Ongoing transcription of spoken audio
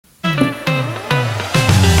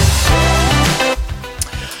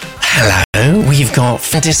show. We've got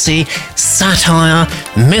fantasy, satire,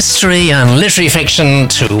 mystery and literary fiction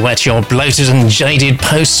to whet your bloated and jaded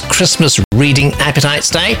post-Christmas reading appetites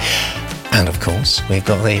day. And of course, we've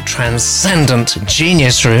got the transcendent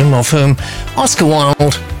genius room of whom Oscar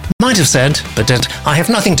Wilde might have said, but did, I have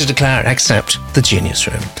nothing to declare except the genius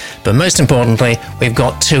room. But most importantly, we've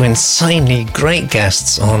got two insanely great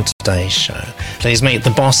guests on today's show. Please meet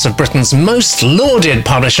the boss of Britain's most lauded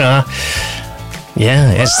publisher.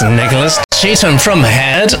 Yeah, it's Nicholas Cheetham from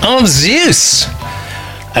Head of Zeus.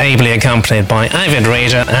 Ably accompanied by avid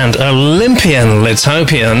reader and Olympian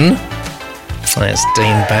Litopian, it's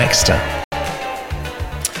Dean Baxter.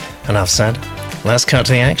 Enough said, let's cut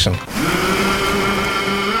to the action.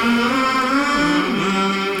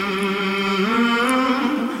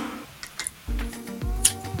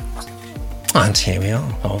 And here we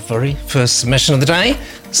are, our very first submission of the day,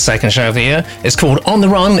 second show of the year. It's called On the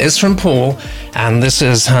Run, it's from Paul, and this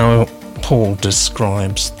is how Paul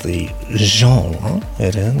describes the genre.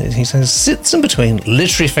 He says, sits in between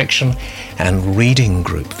literary fiction and reading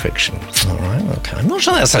group fiction. All right, okay. I'm not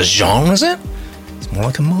sure that's a genre, is it? It's more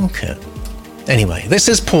like a market. Anyway, this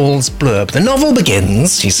is Paul's blurb. The novel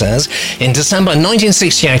begins, he says, in December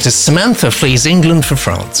 1968 as Samantha flees England for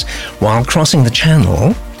France. While crossing the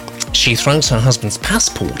Channel, she throws her husband's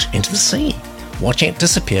passport into the sea, watching it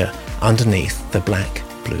disappear underneath the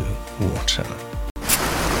black-blue water.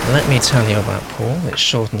 Let me tell you about Paul. It's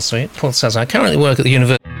short and sweet. Paul says, I currently work at the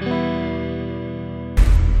university.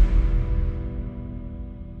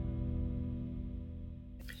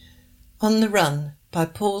 On the Run by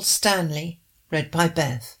Paul Stanley, read by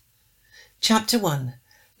Beth. Chapter 1.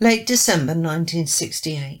 Late December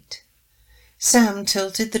 1968. Sam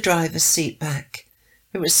tilted the driver's seat back.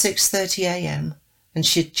 It was 6:30 a.m. and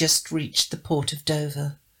she had just reached the port of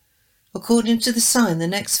Dover. According to the sign, the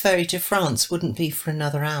next ferry to France wouldn't be for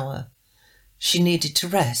another hour. She needed to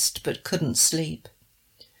rest, but couldn't sleep.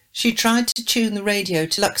 She tried to tune the radio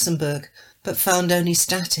to Luxembourg, but found only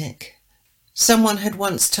static. Someone had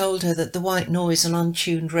once told her that the white noise on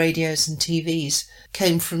untuned radios and TVs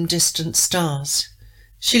came from distant stars.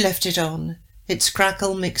 She left it on, its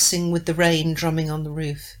crackle mixing with the rain drumming on the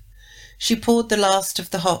roof. She poured the last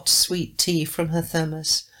of the hot, sweet tea from her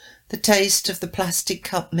thermos, the taste of the plastic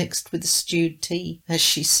cup mixed with the stewed tea as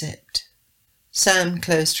she sipped. Sam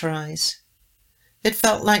closed her eyes. It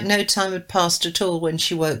felt like no time had passed at all when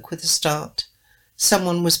she woke with a start.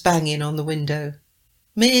 Someone was banging on the window.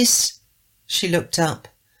 "Miss!" She looked up.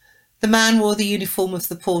 The man wore the uniform of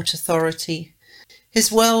the Port Authority.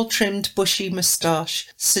 His well-trimmed bushy moustache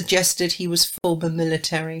suggested he was former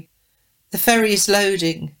military. "The ferry's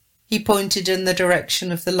loading." He pointed in the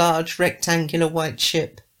direction of the large rectangular white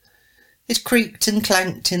ship. It creaked and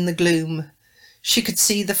clanked in the gloom. She could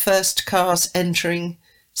see the first cars entering,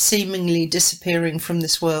 seemingly disappearing from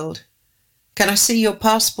this world. "Can I see your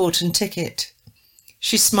passport and ticket?"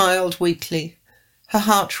 She smiled weakly. Her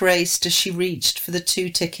heart raced as she reached for the 2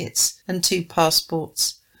 tickets and 2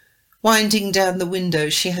 passports. Winding down the window,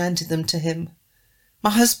 she handed them to him.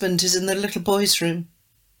 "My husband is in the little boy's room."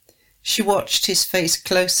 She watched his face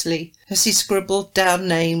closely as he scribbled down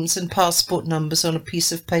names and passport numbers on a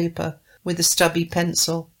piece of paper with a stubby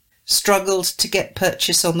pencil, struggled to get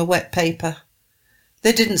purchase on the wet paper.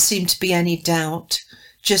 There didn't seem to be any doubt,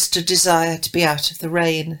 just a desire to be out of the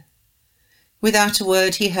rain. Without a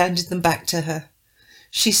word, he handed them back to her.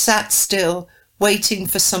 She sat still, waiting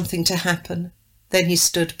for something to happen. Then he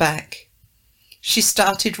stood back. She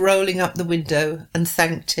started rolling up the window and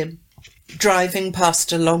thanked him, driving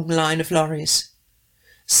past a long line of lorries.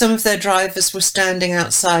 Some of their drivers were standing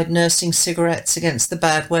outside nursing cigarettes against the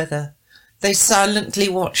bad weather. They silently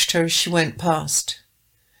watched her as she went past.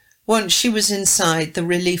 Once she was inside, the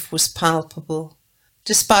relief was palpable.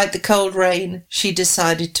 Despite the cold rain, she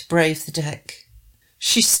decided to brave the deck.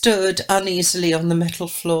 She stood uneasily on the metal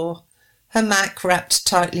floor, her mac wrapped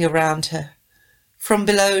tightly around her. From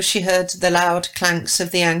below she heard the loud clanks of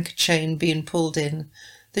the anchor chain being pulled in.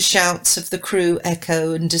 The shouts of the crew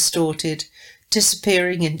echo and distorted,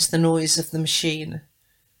 disappearing into the noise of the machine.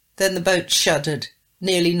 Then the boat shuddered,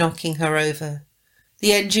 nearly knocking her over.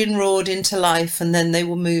 The engine roared into life, and then they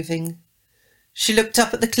were moving. She looked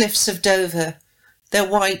up at the cliffs of Dover, their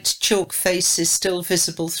white chalk faces still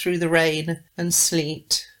visible through the rain and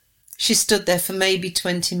sleet. She stood there for maybe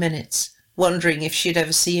 20 minutes, wondering if she'd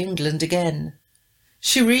ever see England again.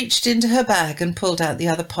 She reached into her bag and pulled out the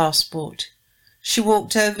other passport. She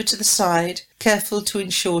walked over to the side, careful to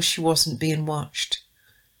ensure she wasn't being watched.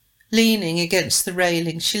 Leaning against the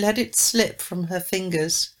railing, she let it slip from her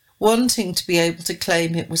fingers, wanting to be able to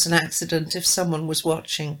claim it was an accident if someone was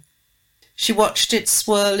watching. She watched it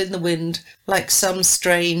swirl in the wind like some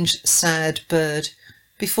strange, sad bird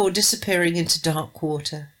before disappearing into dark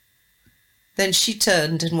water. Then she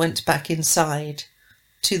turned and went back inside,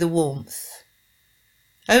 to the warmth.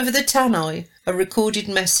 Over the tannoy, a recorded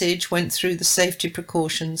message went through the safety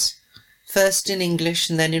precautions, first in English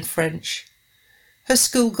and then in French. Her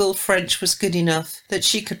schoolgirl French was good enough that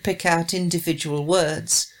she could pick out individual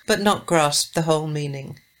words, but not grasp the whole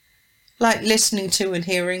meaning. Like listening to and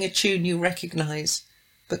hearing a tune you recognise,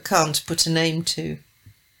 but can't put a name to.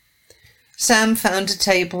 Sam found a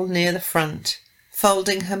table near the front,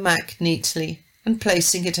 folding her Mac neatly and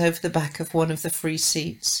placing it over the back of one of the free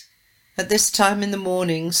seats. At this time in the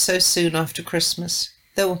morning, so soon after Christmas,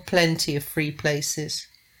 there were plenty of free places.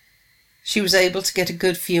 She was able to get a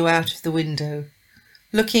good view out of the window,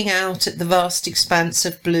 looking out at the vast expanse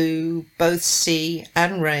of blue, both sea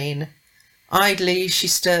and rain. Idly she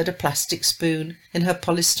stirred a plastic spoon in her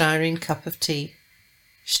polystyrene cup of tea.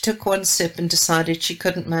 She took one sip and decided she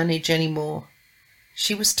couldn't manage any more.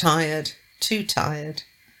 She was tired, too tired.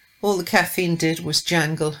 All the caffeine did was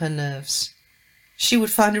jangle her nerves. She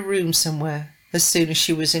would find a room somewhere as soon as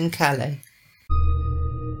she was in Calais.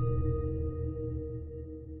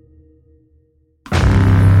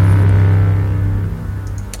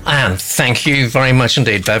 And thank you very much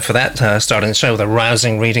indeed, Bev, for that. Starting the show with a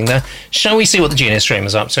rousing reading there. Shall we see what the Genius Stream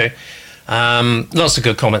is up to? Lots of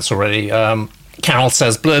good comments already. Carol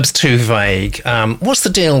says, blurb's too vague. What's the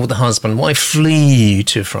deal with the husband? Why flee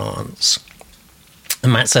to France?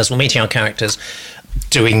 And Matt says, we're meeting our characters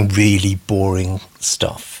doing really boring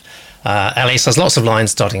stuff. Ellie says, lots of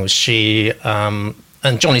lines starting with she.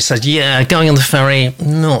 And Johnny says, yeah, going on the ferry,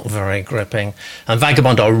 not very gripping. And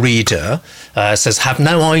Vagabond, our reader, says, have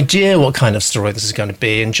no idea what kind of story this is going to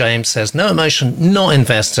be. And James says, no emotion, not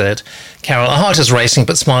invested. Carol, our heart is racing,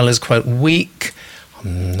 but smile is, quote, weak.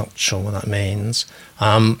 I'm not sure what that means.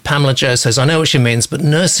 Pamela Joe says, I know what she means, but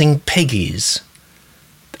nursing piggies.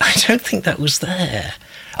 I don't think that was there.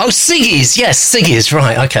 Oh, Siggy's. Yes, Siggy's.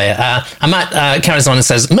 Right, okay. And Matt carries on and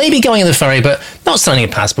says, maybe going on the ferry, but not signing a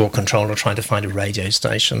passport control or trying to find a radio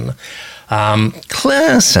station.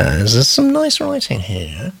 Claire says, there's some nice writing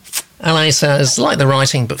here. LA says, like the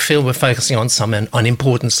writing, but feel we're focusing on some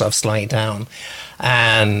unimportant stuff slightly down.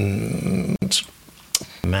 And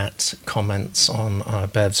Matt comments on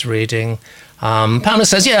Bev's reading. Pamela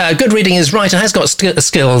says, yeah, good reading is right. It has got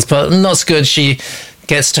skills, but not so good. She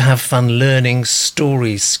gets to have fun learning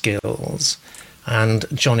story skills. And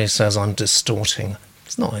Johnny says, I'm distorting.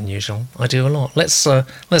 It's not unusual. I do a lot. Let's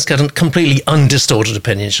get a completely undistorted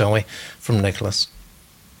opinion, shall we, from Nicholas?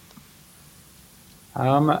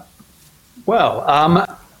 On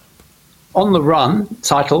the Run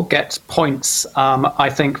title gets points, I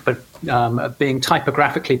think, for being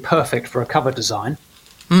typographically perfect for a cover design.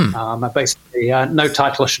 Basically, no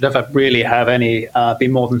title should ever really have any be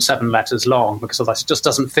more than 7 letters long, because otherwise it just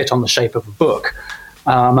doesn't fit on the shape of a book.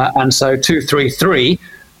 And so 233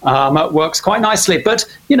 works quite nicely, but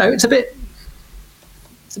it's a bit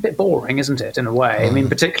boring, isn't it? In a way, I mean,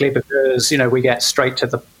 particularly because we get straight to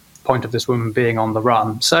the point of this woman being on the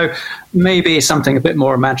run. So maybe something a bit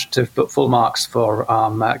more imaginative, but full marks for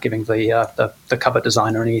giving the cover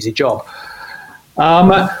designer an easy job.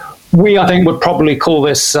 We, I think, would probably call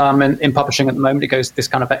this, in publishing at the moment, it goes this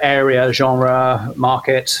kind of area, genre,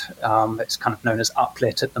 market. It's kind of known as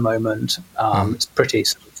uplit at the moment. It's pretty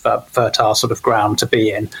sort of, fertile sort of ground to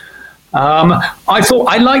be in.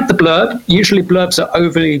 I liked the blurb. Usually blurbs are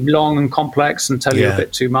overly long and complex and tell you a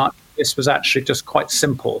bit too much. This was actually just quite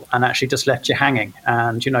simple and actually just left you hanging.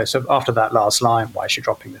 And, so after that last line, why is she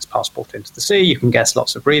dropping this passport into the sea? You can guess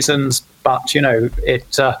lots of reasons, but,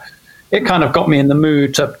 it kind of got me in the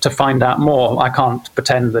mood to find out more. I can't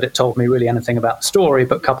pretend that it told me really anything about the story,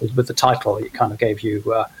 but coupled with the title, it kind of gave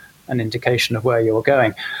you an indication of where you were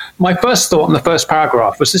going. My first thought in the first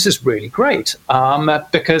paragraph was, this is really great,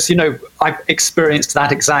 because, I've experienced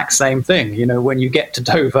that exact same thing. When you get to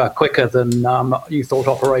Dover quicker than you thought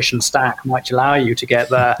Operation Stack might allow you to get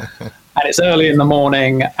there, and it's early in the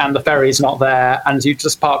morning and the ferry's not there, and you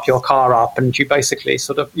just park your car up and you basically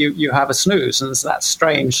sort of, you have a snooze, and it's that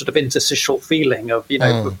strange sort of interstitial feeling of,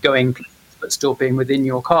 of going but still being within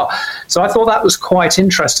your car. So I thought that was quite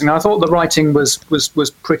interesting. I thought the writing was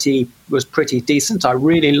pretty decent. I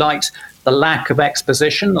really liked the lack of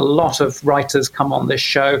exposition. A lot of writers come on this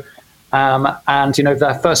show, and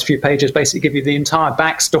their first few pages basically give you the entire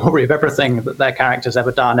backstory of everything that their character's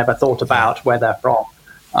ever done, ever thought about, where they're from,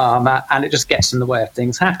 and it just gets in the way of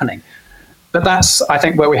things happening. But that's, I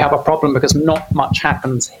think, where we have a problem, because not much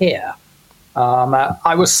happens here.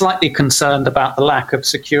 I was slightly concerned about the lack of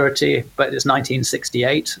security, but it's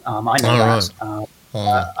 1968. I know that.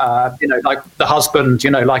 Like the husband,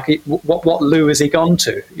 like what loo has he gone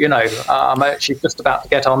to? She's just about to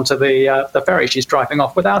get onto the ferry. She's driving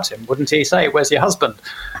off without him. Wouldn't he say, "Where's your husband?"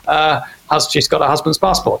 She's got a husband's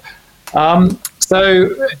passport. I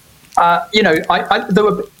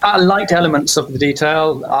liked elements of the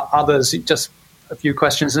detail. Others, just a few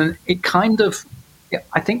questions, and it kind of,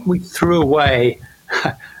 I think we threw away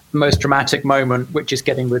the most dramatic moment, which is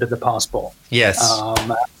getting rid of the passport. Yes.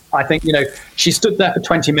 I think, she stood there for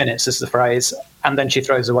 20 minutes, is the phrase, and then she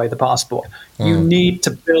throws away the passport. You need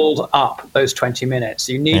to build up those 20 minutes.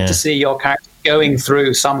 You need to see your character going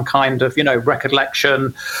through some kind of,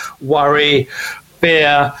 recollection, worry,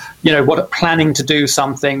 fear, planning to do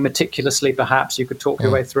something meticulously, perhaps. You could talk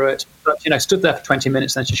your way through it. But, stood there for 20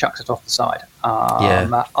 minutes, then she chucks it off the side.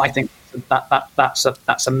 I think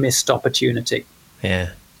that's a missed opportunity. Yeah.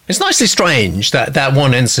 It's nicely strange that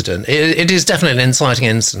one incident. It is definitely an inciting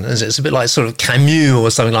incident. It's a bit like sort of Camus or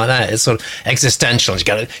something like that. It's sort of existential.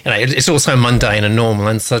 It's also mundane and normal,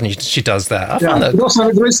 and suddenly she does that. I found that. But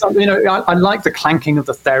also, there is something. I like the clanking of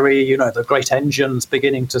the ferry. The great engines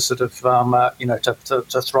beginning to sort of,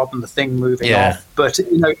 to throb and the thing moving off. But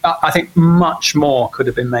I think much more could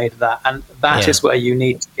have been made of that, and that is where you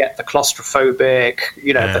need to get the claustrophobic,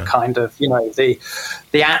 the kind of,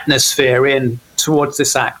 the atmosphere in towards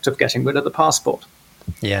this act of getting rid of the passport.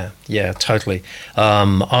 Yeah, totally.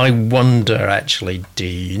 I wonder, actually,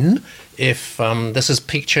 Dean, if this has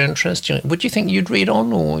piqued your interest. Would you think you'd read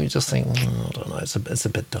on, or you just think, I don't know, it's a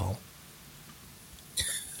bit dull?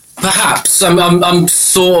 Perhaps. I'm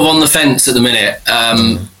sort of on the fence at the minute.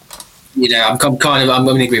 I'm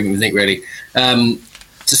in agreement with Nick, really. To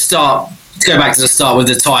go back to the start with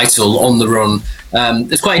the title, On the Run,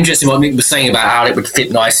 it's quite interesting what Nick was saying about how it would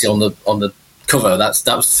fit nicely on the cover. That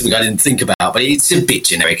was something I didn't think about, but it's a bit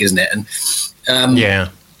generic, isn't it? And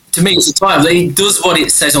to me, it's a title. It does what it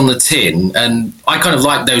says on the tin, and I kind of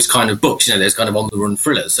like those kind of books. Those kind of on-the-run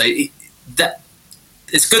thrillers. So it's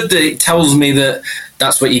good that it tells me that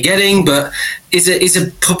that's what you're getting. But is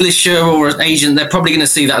a publisher or an agent? They're probably going to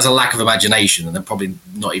see that as a lack of imagination, and they're probably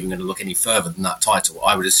not even going to look any further than that title,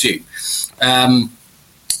 I would assume.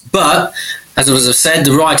 But as I've said,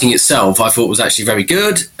 the writing itself I thought was actually very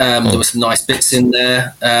good. There were some nice bits in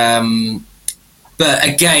there. But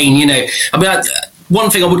again, one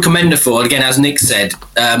thing I would commend her for, again, as Nick said,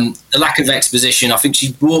 the lack of exposition. I think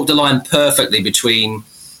she walked the line perfectly between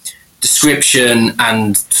description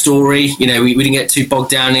and story. We didn't get too bogged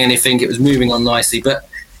down in anything. It was moving on nicely. But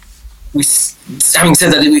having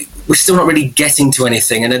said that, we're still not really getting to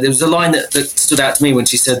anything. And there was a line that stood out to me when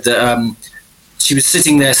she said that she was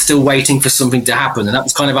sitting there still waiting for something to happen, and that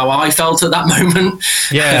was kind of how I felt at that moment.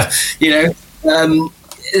 Yeah.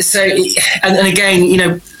 So, and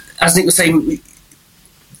again, as Nick was saying,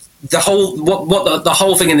 the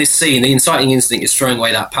whole thing in this scene, the inciting instinct is throwing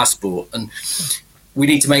away that passport, and we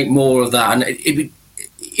need to make more of that. And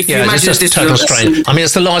if you imagine it's just total strain. I mean,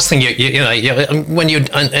 it's the last thing when you're in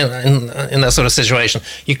that sort of situation,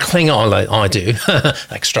 you cling on, like I do,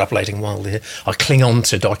 extrapolating wildly here. I cling on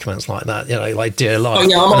to documents like that, like dear life. Oh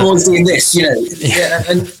yeah, I'm always doing this, Yeah,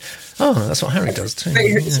 and that's what Harry does too.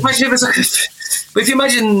 Imagine if you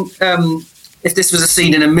imagine if this was a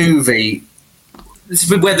scene in a movie, this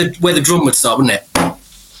is where the drum would start, wouldn't it?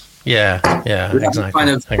 Yeah,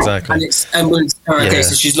 exactly. Exactly. Okay,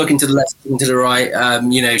 so she's looking to the left, looking to the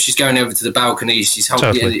right. She's going over to the balcony. She's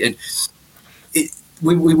helping. Totally.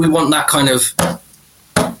 We want that kind of.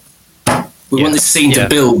 We want this scene to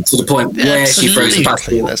build to the point where she throws the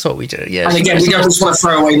passport. That's what we do. Yeah. And again, we don't just want to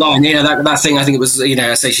throw away line. That thing. I think it was.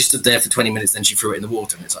 I say she stood there for 20 minutes, then she threw it in the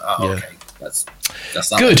water, and it's like, okay. That's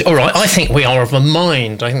that good. All right. I think we are of a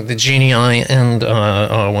mind. I think the Genii and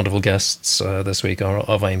our wonderful guests this week are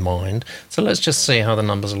of a mind. So let's just see how the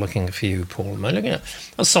numbers are looking for you, Paul. We're looking at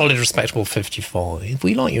a solid, respectable 55.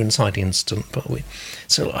 We like your inciting instant, but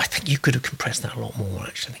so I think you could have compressed that a lot more.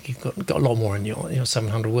 Actually, I think you've got a lot more in your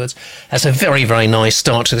 700 words. That's a very, very nice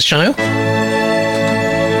start to the show.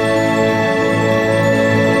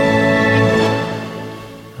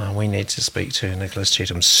 We need to speak to Nicholas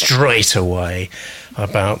Cheetham straight away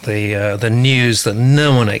about the news that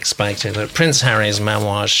no one expected, that Prince Harry's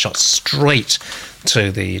memoirs shot straight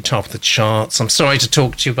to the top of the charts. I'm sorry to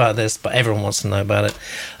talk to you about this, but everyone wants to know about it.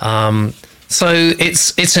 So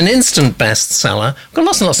it's an instant bestseller. I've got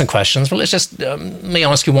lots and lots of questions, but let's just me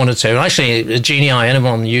ask you one or two. Actually, Genii,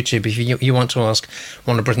 anyone on YouTube, if you want to ask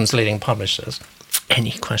one of Britain's leading publishers,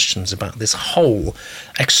 any questions about this whole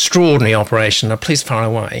extraordinary operation, now please fire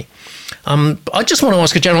away. I just want to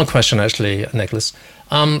ask a general question, actually, Nicholas.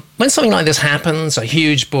 When something like this happens, a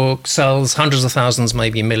huge book sells hundreds of thousands,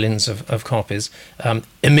 maybe millions of copies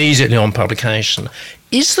immediately on publication,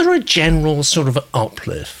 is there a general sort of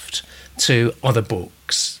uplift to other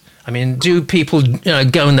books? I mean, do people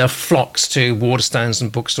go in their flocks to Waterstones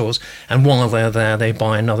and bookstores, and while they're there, they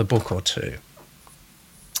buy another book or two?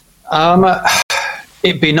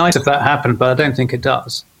 It'd be nice if that happened, but I don't think it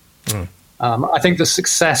does. I think the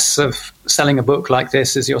success of selling a book like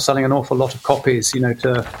this is you're selling an awful lot of copies,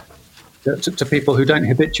 to people who don't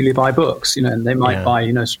habitually buy books, and they might buy,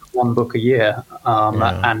 one book a year,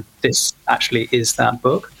 and this actually is that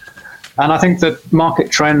book. And I think that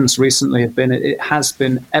market trends recently it has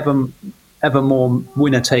been ever more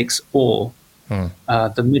winner takes all.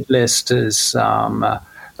 The mid-list is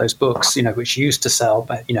those books, which used to sell,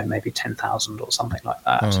 maybe 10,000 or something like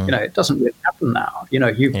that. It doesn't really happen now.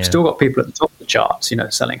 You've still got people at the top of the charts,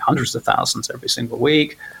 selling hundreds of thousands every single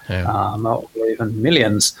week, or even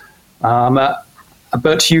millions. But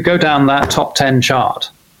you go down that top 10 chart,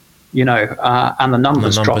 and the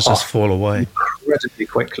numbers drop off. Just fall away incredibly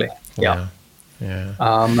quickly. Yeah.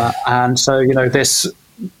 And so, this,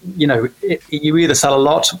 you either sell a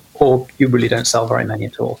lot or you really don't sell very many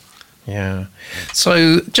at all. Yeah.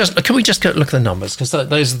 So can we just look at the numbers? Because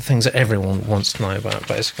those are the things that everyone wants to know about,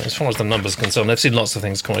 basically. As far as the numbers are concerned, I've seen lots of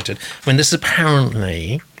things quoted. I mean, this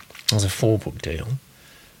apparently was a 4-book deal.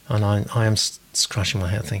 And I am scratching my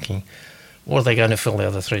head thinking, what are they going to fill the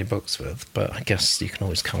other 3 books with? But I guess you can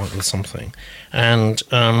always come up with something. And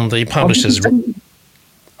the publishers...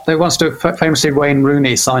 They once do, famously, Wayne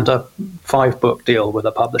Rooney signed a 5-book deal with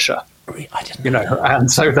a publisher. I didn't know.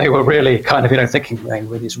 And so they were really kind of, thinking Wayne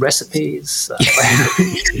Rooney's recipes,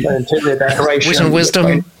 interior decoration.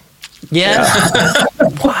 Wisdom. Yeah.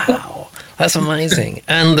 Wow. That's amazing.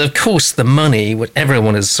 And of course, the money, what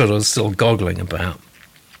everyone is sort of still goggling about,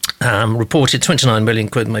 reported 29 million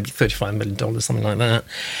quid, maybe $35 million, something like that.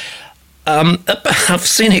 I've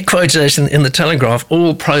seen it quoted in the Telegraph,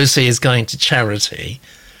 all proceeds going to charity.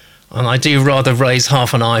 And I do rather raise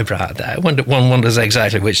half an eyebrow at that. One wonders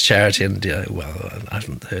exactly which charity, and I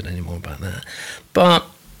haven't heard any more about that. But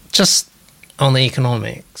just on the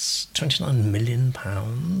economics, £29 million.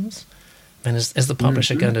 And is the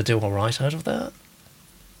publisher going to do all right out of that?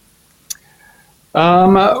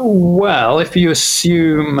 Well, if you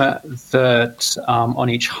assume that on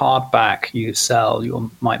each hardback you sell, you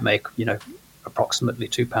might make, approximately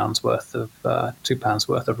 £2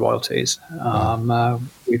 worth of royalties.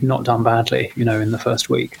 We've not done badly, in the first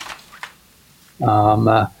week. On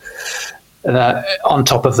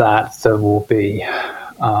top of that, there will be,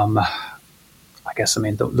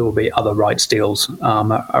 there will be other rights deals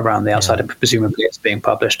around the outside, and presumably it's being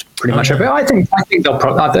published pretty much every. I think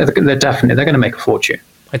they're going to make a fortune.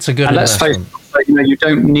 It's a good. And let's face it, you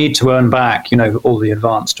don't need to earn back, all the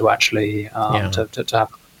advance to actually to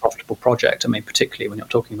have a profitable project. I mean, particularly when you're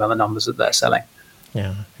talking about the numbers that they're selling.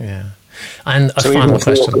 Yeah. And a final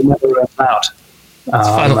question. Never out.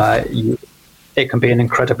 It can be an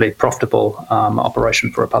incredibly profitable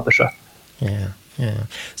operation for a publisher. Yeah.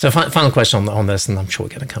 So final question on this, and I'm sure we're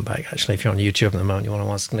going to come back, actually. If you're on YouTube at the moment, you want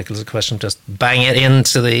to ask Nicholas a question, just bang it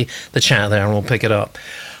into the chat there and we'll pick it up.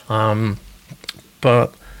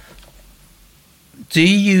 But do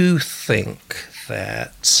you think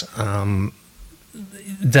that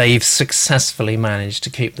they've successfully managed to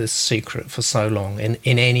keep this secret for so long in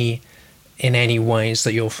any ways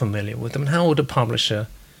that you're familiar with them? How would a publisher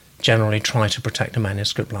generally try to protect a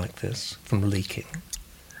manuscript like this from leaking?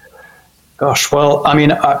 Gosh, well, I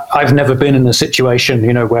mean, I've never been in a situation,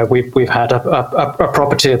 where we've had a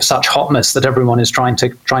property of such hotness that everyone is trying to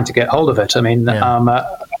get hold of it. I mean,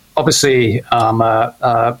 obviously,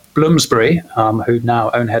 Bloomsbury, who now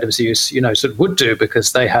own Head of Zeus, sort of would do,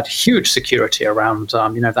 because they had huge security around,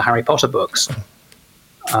 the Harry Potter books.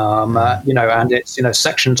 And it's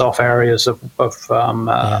sections off areas of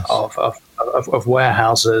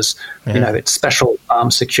warehouses. It's special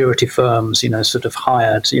security firms, sort of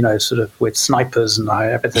hired, sort of with snipers and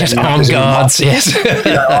everything. Yes, armed guards, yes.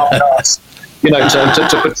 Armed guards,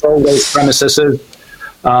 to patrol those premises.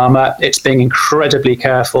 It's being incredibly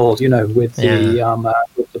careful, with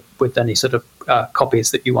with any sort of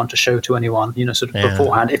copies that you want to show to anyone, sort of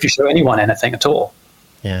beforehand, if you show anyone anything at all.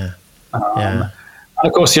 And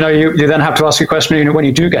of course, you then have to ask a question, when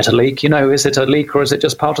you do get a leak, is it a leak or is it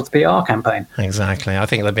just part of the PR campaign? Exactly. I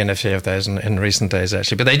think there have been a few of those in recent days,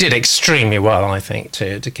 actually. But they did extremely well, I think,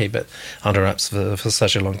 to keep it under wraps for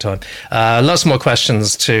such a long time. Lots more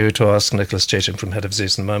questions to ask Nicholas Chewton from Head of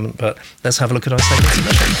Zeus in a moment, but let's have a look at our second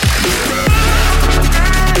submission.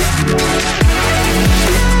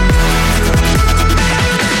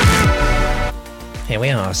 Here we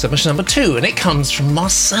are, submission number 2, and it comes from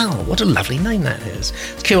Marcel. What a lovely name that is.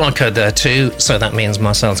 There's QR code there too, so that means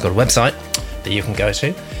Marcel's got a website that you can go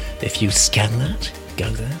to. If you scan that, go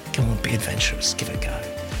there. Come on, be adventurous, give it a go.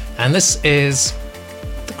 And this is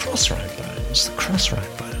The Crossroad Bones. The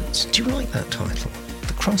Crossroad Bones. Do you like that title?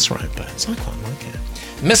 The Crossroad Bones. I quite like it.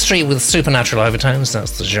 Mystery with supernatural overtones,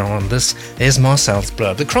 that's the genre. This is Marcel's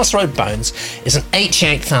blurb. The Crossroad Bones is an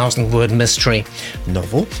 88,000-word mystery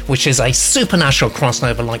novel, which is a supernatural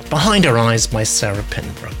crossover like Behind Her Eyes by Sarah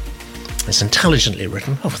Pinborough. It's intelligently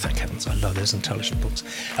written. Oh, thank heavens, I love those intelligent books.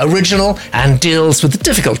 Original and deals with the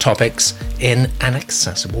difficult topics in an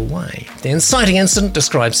accessible way. The inciting incident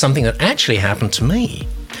describes something that actually happened to me.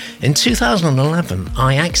 In 2011,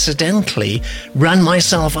 I accidentally ran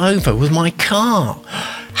myself over with my car.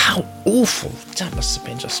 How awful. That must have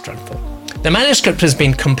been just dreadful. The manuscript has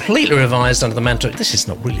been completely revised under the mentor... This is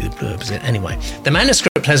not really the blurb, is it? Anyway, the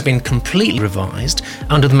manuscript has been completely revised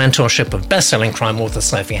under the mentorship of best-selling crime author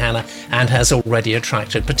Sophie Hannah and has already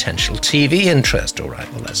attracted potential TV interest. All right,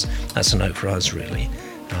 well, that's a note for us, really.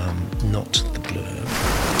 Not the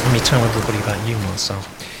blurb. Let me tell everybody about you, Marcel.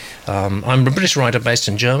 I'm a British writer based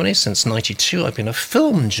in Germany. Since '92, I've been a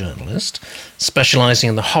film journalist, specialising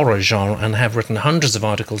in the horror genre, and have written hundreds of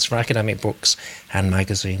articles for academic books and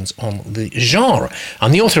magazines on the genre.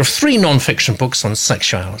 I'm the author of 3 non-fiction books on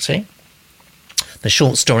sexuality, the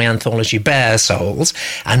short story anthology Bare Souls,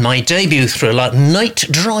 and my debut thriller Night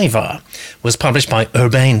Driver was published by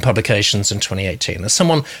Urbane Publications in 2018. As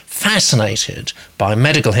someone fascinated by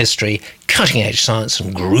medical history, cutting-edge science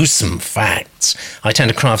and gruesome facts, I tend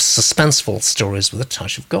to craft suspenseful stories with a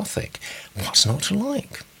touch of gothic. What's not to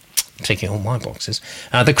like? Ticking all my boxes.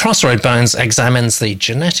 The Crossroad Bones examines the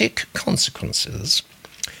genetic consequences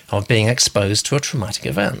of being exposed to a traumatic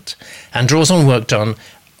event and draws on work done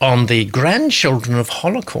on the grandchildren of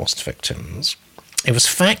Holocaust victims. It was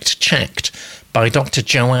fact-checked by Dr.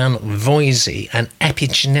 Joanne Voisey, an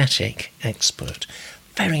epigenetic expert.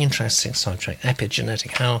 Very interesting subject,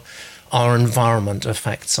 epigenetic, how our environment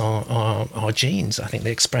affects our genes, I think the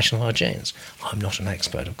expression of our genes. I'm not an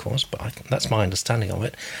expert, of course, but that's my understanding of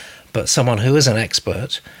it. But someone who is an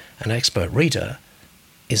expert reader,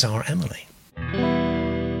 is our Emily.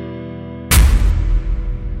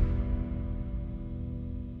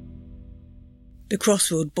 The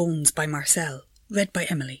Crossroad Bones by Marcel, read by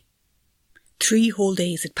Emily. 3 whole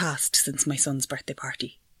days had passed since my son's birthday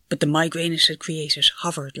party, but the migraine it had created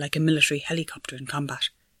hovered like a military helicopter in combat.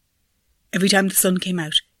 Every time the sun came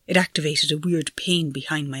out, it activated a weird pain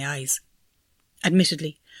behind my eyes.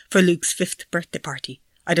 Admittedly, for Luke's 5th birthday party,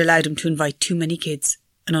 I'd allowed him to invite too many kids,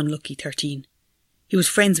 an unlucky 13. He was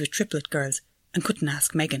friends with triplet girls and couldn't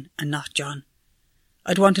ask Megan and not John.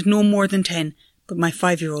 I'd wanted no more than 10, but my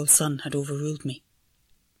 5-year-old son had overruled me.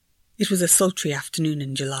 It was a sultry afternoon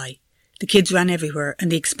in July. The kids ran everywhere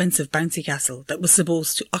and the expensive bouncy castle that was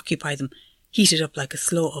supposed to occupy them heated up like a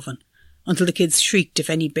slow oven, until the kids shrieked if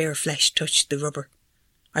any bare flesh touched the rubber.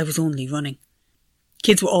 I was only running.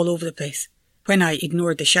 Kids were all over the place. When I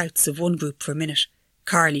ignored the shouts of one group for a minute,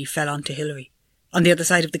 Carly fell onto Hilary. On the other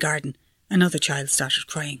side of the garden, another child started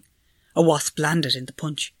crying. A wasp landed in the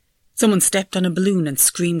punch. Someone stepped on a balloon and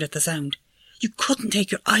screamed at the sound. You couldn't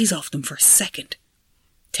take your eyes off them for a second.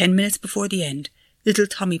 10 minutes before the end, little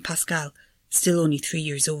Tommy Pascal, still only 3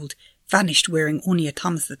 years old, vanished wearing only a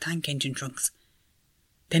Thomas the Tank Engine trunks.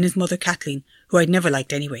 Then his mother Kathleen, who I'd never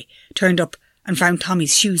liked anyway, turned up and found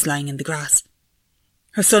Tommy's shoes lying in the grass.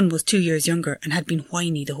 Her son was 2 years younger and had been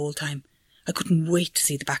whiny the whole time. I couldn't wait to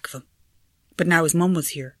see the back of him. But now his mum was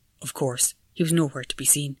here, of course, he was nowhere to be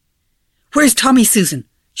seen. "Where's Tommy, Susan?"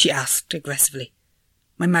 she asked aggressively.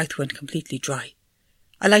 My mouth went completely dry.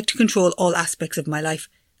 I like to control all aspects of my life,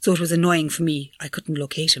 so it was annoying for me I couldn't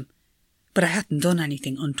locate him. But I hadn't done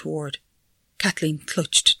anything untoward. Kathleen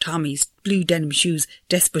clutched Tommy's blue denim shoes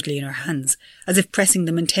desperately in her hands, as if pressing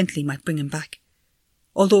them intently might bring him back.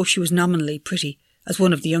 Although she was nominally pretty, as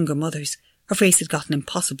one of the younger mothers, her face had gotten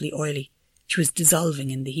impossibly oily. She was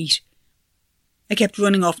dissolving in the heat. I kept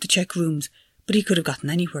running off to check rooms, but he could have gotten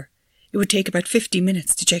anywhere. It would take about 50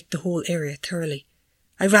 minutes to check the whole area thoroughly.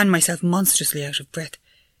 I ran myself monstrously out of breath.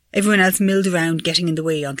 Everyone else milled around, getting in the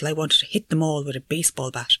way until I wanted to hit them all with a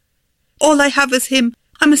baseball bat. "All I have is him.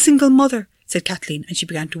 I'm a single mother," said Kathleen, and she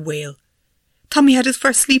began to wail. Tommy had his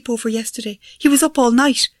first sleepover yesterday. He was up all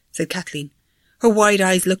night, said Kathleen. Her wide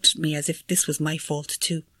eyes looked at me as if this was my fault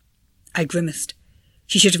too. I grimaced.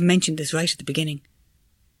 She should have mentioned this right at the beginning.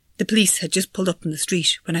 The police had just pulled up in the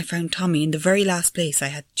street when I found Tommy in the very last place I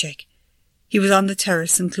had to check. He was on the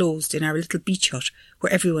terrace enclosed in our little beach hut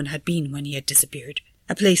where everyone had been when he had disappeared,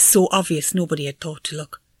 a place so obvious nobody had thought to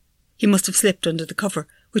look. He must have slipped under the cover,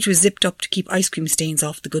 which was zipped up to keep ice cream stains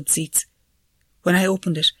off the good seats. When I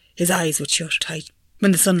opened it, his eyes were shut tight.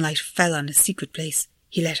 When the sunlight fell on his secret place,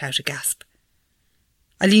 he let out a gasp.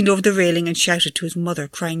 I leaned over the railing and shouted to his mother,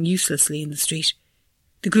 crying uselessly in the street.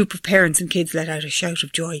 The group of parents and kids let out a shout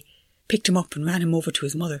of joy, picked him up and ran him over to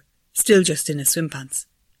his mother, still just in his swim pants.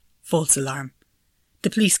 False alarm.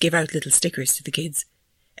 The police gave out little stickers to the kids.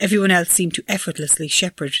 Everyone else seemed to effortlessly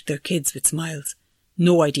shepherd their kids with smiles.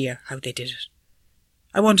 No idea how they did it.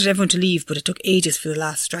 I wanted everyone to leave, but it took ages for the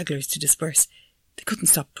last stragglers to disperse. They couldn't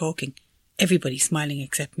stop talking, everybody smiling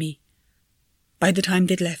except me. By the time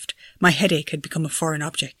they'd left, my headache had become a foreign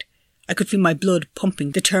object. I could feel my blood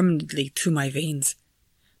pumping determinedly through my veins.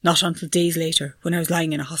 Not until days later, when I was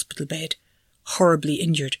lying in a hospital bed, horribly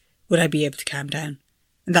injured, would I be able to calm down.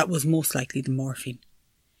 And that was most likely the morphine.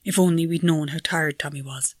 If only we'd known how tired Tommy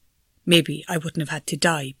was. Maybe I wouldn't have had to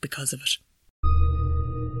die because of it.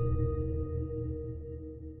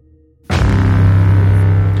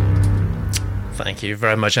 Thank you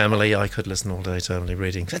very much, Emily. I could listen all day to Emily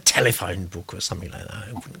reading a telephone book or something like that.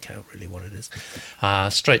 I wouldn't care really what it is.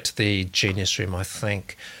 Straight to the Genius Room, I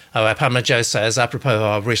think. Pamela Jo says, apropos of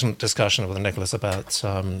our recent discussion with Nicholas about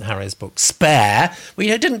Harry's book, Spare. We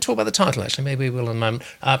didn't talk about the title, actually. Maybe we will in a moment.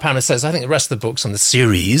 Pamela says, I think the rest of the books on the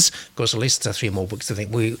series, of course, at least 3 more books, I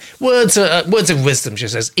think. Words of wisdom, she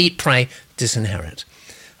says. Eat, pray, disinherit.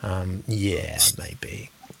 Yeah, maybe.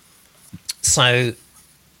 So,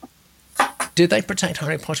 did they protect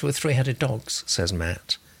Harry Potter with 3-headed dogs, says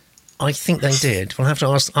Matt. I think they did. We'll have to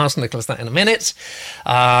ask Nicholas that in a minute.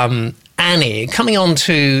 Annie, coming on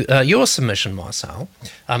to your submission, Marcel,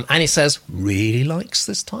 Annie says, really likes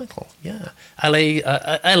this title. Yeah. Ellie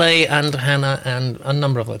and Hannah and a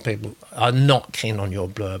number of other people are not keen on your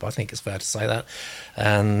blurb. I think it's fair to say that.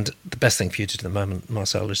 And the best thing for you to do at the moment,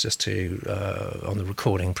 Marcel, is just to, on the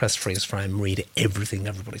recording, press freeze frame, read everything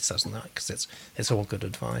everybody says on that, because it's all good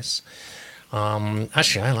advice.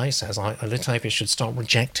 Actually, LA says Litopia should start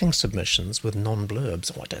rejecting submissions with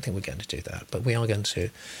non-blurbs. Oh, I don't think we're going to do that, but we are going to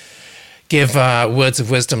give words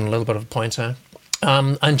of wisdom a little bit of a pointer.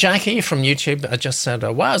 And Jackie from YouTube just said,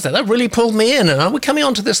 wow, that really pulled me in. And we're coming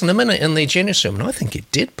on to this in a minute in the Genius Room, and I think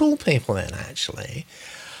it did pull people in, actually.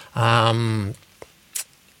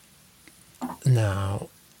 Now,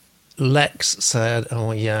 Lex said,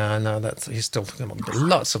 oh, yeah, no, he's still thinking about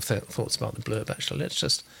lots of thoughts about the blurb, actually. Let's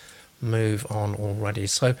just move on already.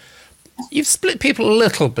 So you've split people a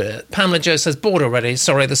little bit. Pamela Jo says, bored already.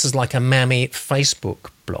 Sorry, this is like a mammy Facebook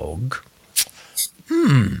blog.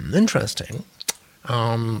 Interesting.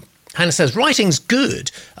 Hannah says, writing's good.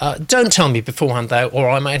 Don't tell me beforehand, though, or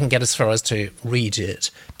I mightn't get as far as to read it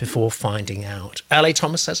before finding out. L.A.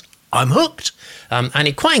 Thomas says, I'm hooked.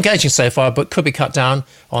 Annie, quite engaging so far, but could be cut down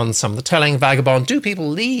on some of the telling. Vagabond, do people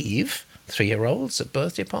leave 3-year-olds at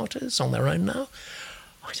birthday parties on their own now?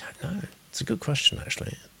 I don't know. It's a good question,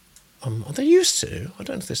 actually. They used to. I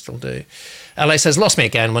don't know if they still do. LA says, lost me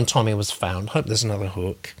again when Tommy was found. Hope there's another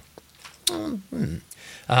hook.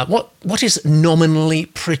 What is nominally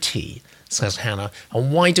pretty, says Hannah,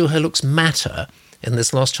 and why do her looks matter in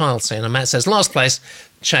this lost child scene? And Matt says, last place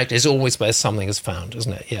checked is always where something is found,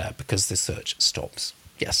 isn't it? Yeah, because the search stops.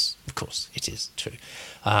 Yes, of course, it is true.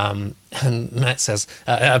 And Matt says,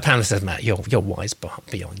 Pamela says, Matt, you're wise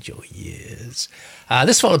beyond your years.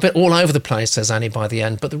 This felt a bit all over the place, says Annie by the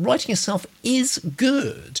end, but the writing itself is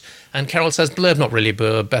good. And Carol says, blurb, not really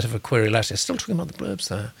blurb, better for query letter. Still talking about the blurbs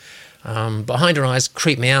there. Behind her eyes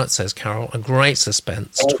creep me out, says Carol. A great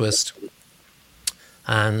suspense twist.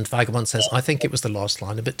 And Vagabond says, I think it was the last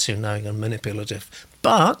line, a bit too knowing and manipulative.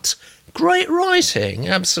 But great writing,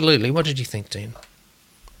 absolutely. What did you think, Dean?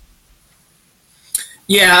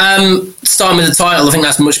 Yeah, starting with the title, I think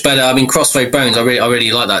that's much better. I mean, Crossfade Bones, I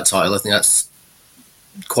really like that title. I think that's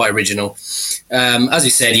quite original. As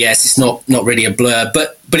you said, yes, it's not really a blur,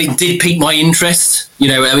 but it did pique my interest. You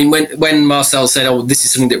know, I mean, when Marcel said, "Oh, this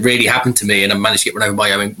is something that really happened to me," and I managed to get run over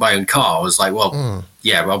by my own car, I was like, "Well,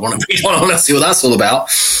 yeah, I want to read on. I want to see what that's all about."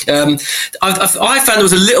 I found there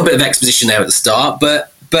was a little bit of exposition there at the start,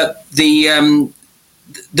 but the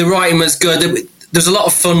writing was good. There's a lot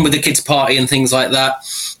of fun with the kids' party and things like that.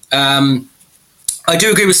 I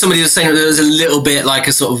do agree with somebody who was saying that there was a little bit like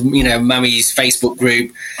a sort of, Mummy's Facebook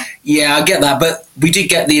group. Yeah, I get that. But we did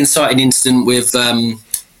get the inciting incident with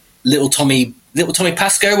little Tommy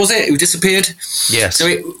Pascoe, was it? Who disappeared? Yes. So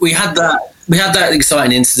we had that. We had that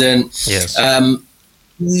exciting incident. Yes.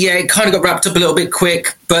 It kind of got wrapped up a little bit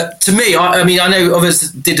quick. But to me, I know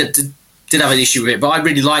others did have an issue with it, but I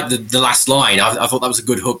really liked the last line. I thought that was a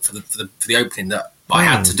good hook for the opening, that I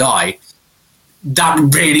had to die. That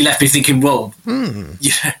really left me thinking, well,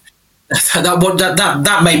 yeah,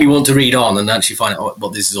 that made me want to read on and actually find out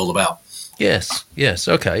what this is all about. Yes.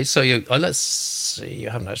 Okay. So let's see. You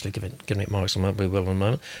haven't actually given it marks on that. We will in a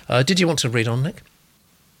moment. Did you want to read on, Nick?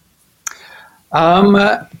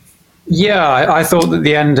 Yeah, I thought that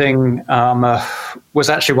the ending was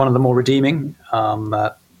actually one of the more redeeming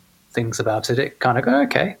things about it. It kind of go,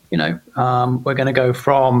 okay, we're going to go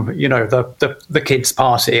from the kids'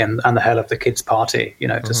 party and the hell of the kids' party,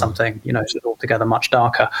 to something sort of altogether much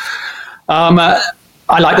darker. I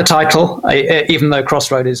like the title, even though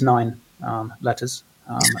Crossroad is 9 letters.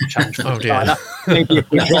 Oh dear. Maybe if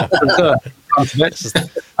we drop the third.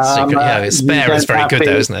 Spare is very good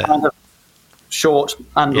though, isn't it? Kind of short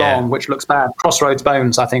and long, which looks bad. Crossroads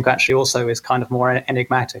Bones, I think, actually also is kind of more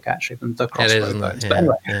enigmatic actually than the Crossroads Bones. But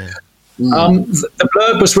anyway, the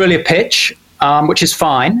blurb was really a pitch, which is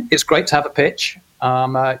fine. It's great to have a pitch,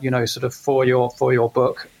 sort of for your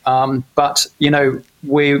book. But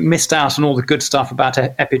we missed out on all the good stuff about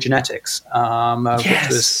epigenetics, which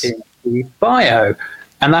was in the bio.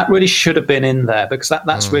 And that really should have been in there because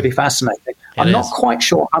that's really fascinating. I'm not quite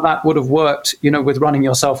sure how that would have worked, with running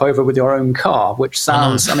yourself over with your own car, which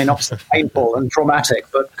sounds, obviously painful and traumatic,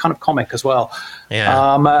 but kind of comic as well.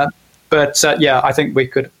 Yeah. I think we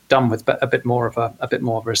could have done with a bit more of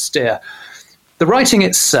a steer. The writing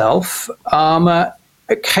itself,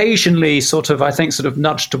 occasionally sort of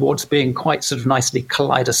nudged towards being quite sort of nicely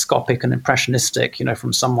kaleidoscopic and impressionistic,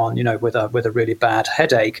 from someone, with a really bad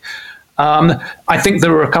headache. I think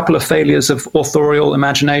there were a couple of failures of authorial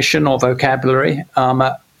imagination or vocabulary.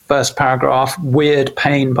 First paragraph, weird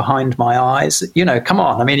pain behind my eyes. Come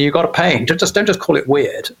on. You got a pain. Don't just call it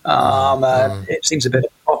weird. It seems a bit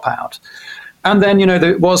of a pop-out. And then,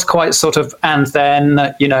 there was quite sort of, and then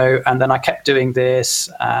I kept doing this.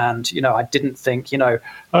 And, I didn't think, he's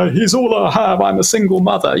all I have. I'm a single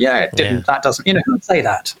mother. Yeah, it didn't. Yeah. That doesn't, who would say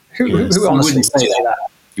that? Who honestly would say that?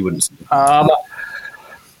 You wouldn't say that.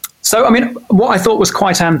 So, what I thought was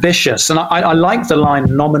quite ambitious, and I like the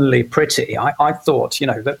line nominally pretty. I thought,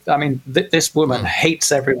 this woman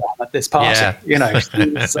hates everyone at this party. Yeah.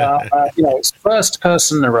 She's, it's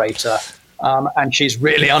first-person narrator, and she's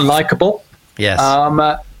really unlikable. Yes.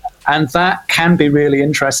 And that can be really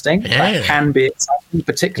interesting. Yeah. That can be exciting,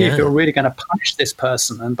 particularly if you're really going to punish this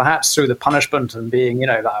person, and perhaps through the punishment and being,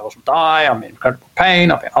 that I will die, I'm in incredible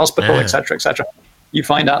pain, I'm in hospital, etc., etc. You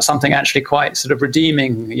find out something actually quite sort of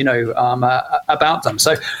redeeming, about them.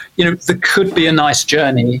 So, there could be a nice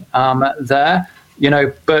journey there,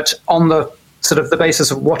 but on the sort of the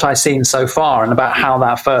basis of what I've seen so far and about how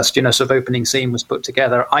that first, sort of opening scene was put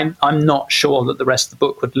together, I'm not sure that the rest of the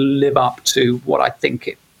book would live up to what I think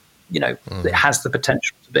it, it has the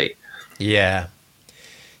potential to be. Yeah.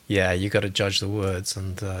 Yeah, you got to judge the words,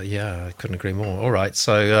 and I couldn't agree more. All right,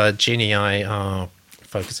 so Jeannie, I are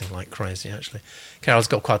focusing like crazy, actually. Carol's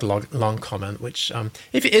got quite a long comment, which,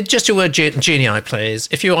 if just your word genii, please.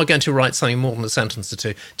 If you are going to write something more than a sentence or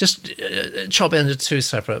two, just chop into 2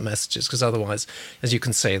 separate messages, because otherwise, as you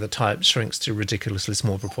can see, the type shrinks to ridiculously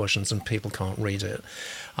small proportions and people can't read it.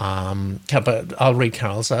 But I'll read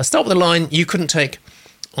Carol's. Start with the line, you couldn't take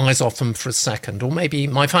eyes off them for a second, or maybe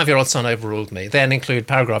my 5-year-old son overruled me. Then include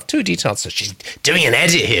paragraph 2 details. So she's doing an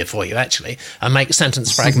edit here for you, actually, and make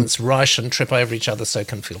sentence fragments rush and trip over each other so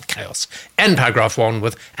can feel chaos. End paragraph 1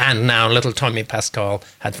 with, and now little Tommy Pascal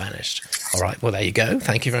had vanished. All right, well, there you go.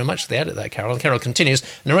 Thank you very much for the edit there, Carol. Carol continues,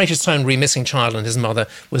 narrator's tone re missing child and his mother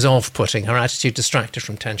was off-putting. Her attitude distracted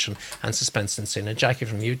from tension and suspense and sin. And Jackie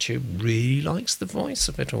from YouTube really likes the voice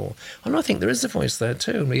of it all. And I think there is a voice there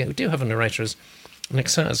too. We do have a narrator as Nick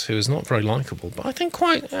says, who is not very likeable, but I think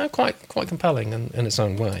quite compelling in its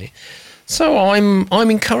own way. So I'm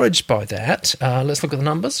encouraged by that. Let's look at the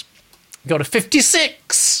numbers. We've got a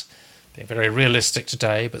 56. Being very realistic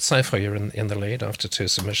today, but so far you're in the lead after 2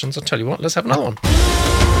 submissions. I'll tell you what, let's have another one.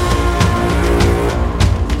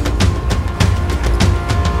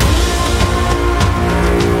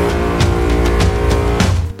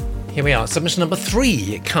 Here we are. Submission number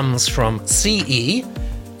 3. It comes from CE.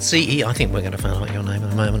 CE, I think we're going to find out your name in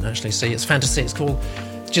a moment, actually. See, it's fantasy. It's called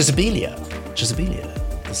Jezebeliya,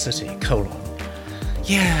 the city, :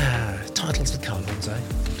 Yeah, titles with colons, eh?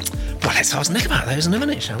 Well, let's ask Nick about those in a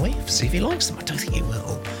minute, shall we? See if he likes them. I don't think he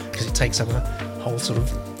will, because it takes up a whole sort of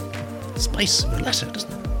space of a letter,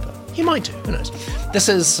 doesn't it? But he might do, who knows. This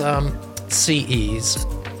is CE's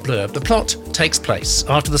blurb. The plot takes place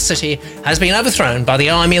after the city has been overthrown by the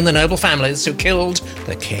army and the noble families who killed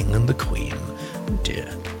the king and the queen. Oh dear,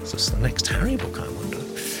 is this the next Harry book, I wonder?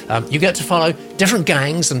 You get to follow different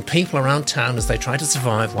gangs and people around town as they try to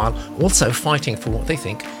survive while also fighting for what they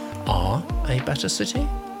think are a better city.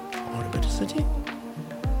 Are a better city?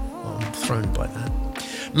 Well, I'm thrown by that.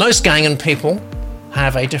 Most gang and people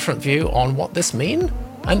have a different view on what this means.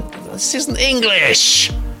 And this isn't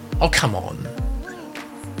English! Oh, come on.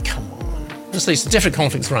 Come on. This leads to different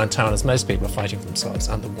conflicts around town as most people are fighting for themselves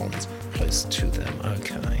and the ones close to them.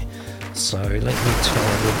 Okay. So let me tell you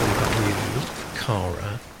a little bit about you.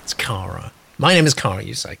 Cara. It's Cara. My name is Cara,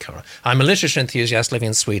 you say Cara. I'm a literature enthusiast living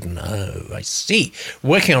in Sweden. Oh, I see.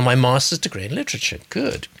 Working on my master's degree in literature.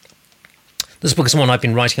 Good. This book is one I've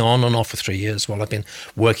been writing on and off for 3 years while I've been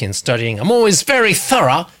working and studying. I'm always very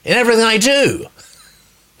thorough in everything I do.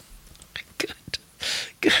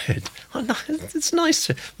 Good. It's nice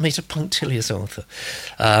to meet a punctilious author.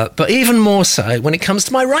 But even more so when it comes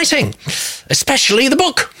to my writing, especially the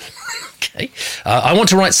book. Okay. I want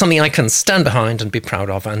to write something I can stand behind and be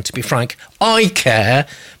proud of. And to be frank, I care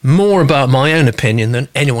more about my own opinion than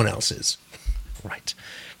anyone else's. Right.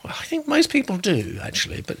 Well, I think most people do,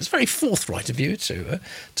 actually, but it's very forthright of you to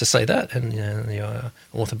say that in your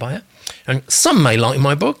author bio. And some may like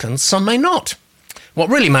my book and some may not. What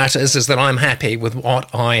really matters is that I'm happy with what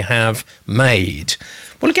I have made.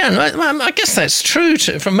 Well, again, I guess that's true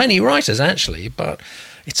for many writers, actually, but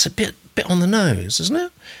it's a bit on the nose, isn't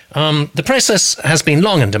it? The process has been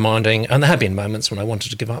long and demanding, and there have been moments when I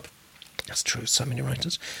wanted to give up. That's true of so many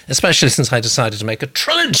writers, especially since I decided to make a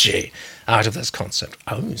trilogy out of this concept.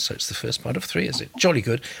 Oh, so it's the first part of 3, is it? Jolly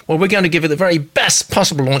good. Well, we're going to give it the very best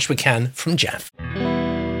possible launch we can from Jeff.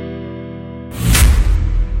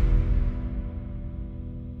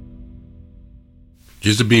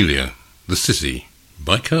 Jezebelia, The City,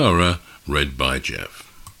 by Cara, read by Jeff.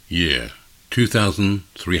 Year,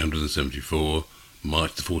 2374,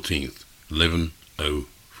 March the 14th,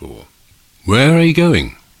 11:04. Where are you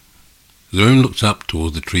going? Zoe looked up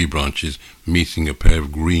towards the tree branches, meeting a pair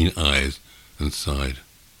of green eyes, and sighed.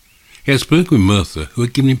 He had spoken with Merthyr, who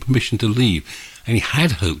had given him permission to leave, and he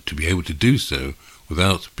had hoped to be able to do so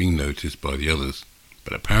without being noticed by the others.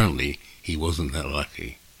 But apparently he wasn't that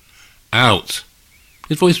lucky. Out!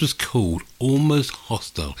 His voice was cold, almost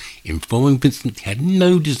hostile, informing Vincent he had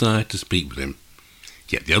no desire to speak with him.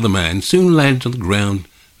 Yet the other man soon landed on the ground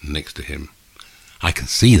next to him. I can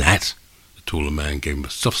see that. The taller man gave him a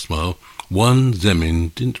soft smile, one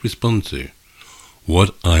Zemin didn't respond to.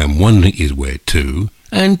 What I am wondering is where to,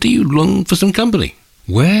 and do you long for some company?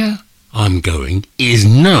 Where I'm going is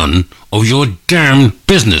none of your damned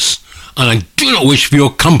business, and I do not wish for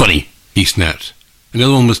your company, he snapped. The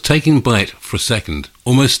other one was taken by it for a second,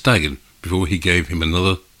 almost staggered, before he gave him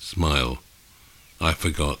another smile. I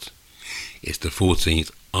forgot. It's the 14th.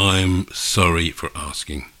 I'm sorry for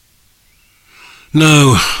asking.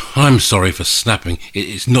 No, I'm sorry for snapping.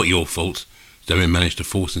 It's not your fault. Zemin managed to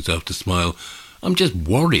force himself to smile. I'm just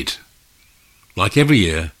worried. Like every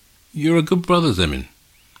year, you're a good brother, Zemin.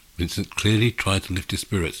 Vincent clearly tried to lift his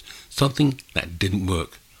spirits, something that didn't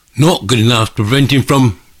work. Not good enough to prevent him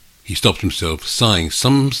from... He stopped himself, sighing.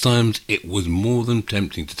 Sometimes it was more than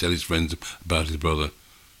tempting to tell his friends about his brother,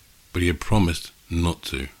 but he had promised not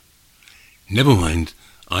to. Never mind.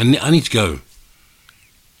 I need to go.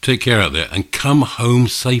 Take care out there and come home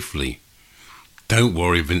safely. Don't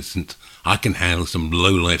worry, Vincent. I can handle some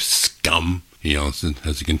low-life scum, he answered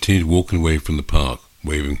as he continued walking away from the park,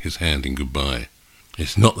 waving his hand in goodbye.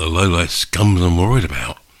 It's not the low-life scums I'm worried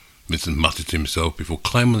about, Vincent muttered to himself before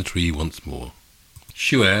climbing the tree once more.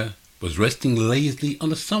 Shuer was resting lazily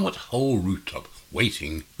on a somewhat whole rooftop,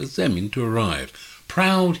 waiting for Zemin to arrive,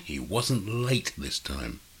 proud he wasn't late this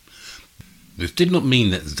time. This did not mean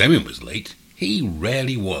that Zemin was late. He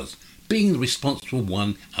rarely was, being the responsible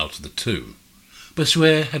one out of the two. But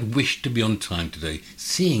Shuer had wished to be on time today,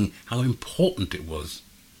 seeing how important it was.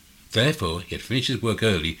 Therefore, he had finished his work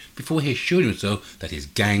early before he assured himself that his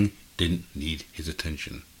gang didn't need his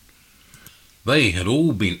attention. They had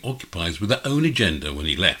all been occupied with their own agenda when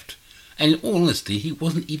he left, and in all honesty he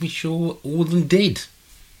wasn't even sure what all of them did.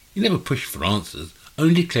 He never pushed for answers,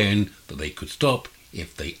 only declaring that they could stop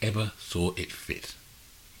if they ever saw it fit.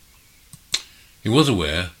 He was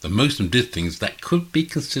aware that most of them did things that could be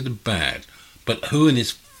considered bad, but who in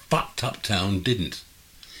this fucked-up town didn't?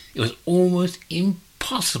 It was almost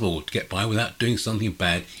impossible to get by without doing something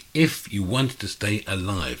bad if you wanted to stay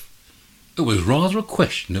alive. It was rather a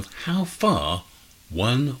question of how far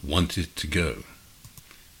one wanted to go.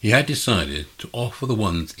 He had decided to offer the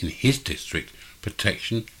ones in his district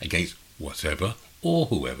protection against whatever or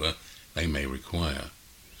whoever they may require.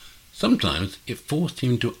 Sometimes it forced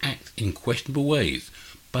him to act in questionable ways,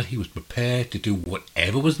 but he was prepared to do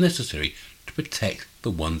whatever was necessary to protect the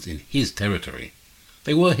ones in his territory.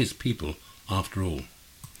 They were his people, after all.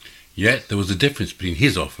 Yet there was a difference between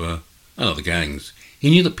his offer and other gangs. He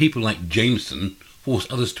knew that people like Jameson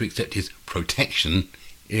forced others to accept his protection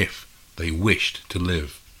if they wished to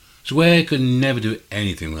live. Swear could never do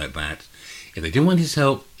anything like that. If they didn't want his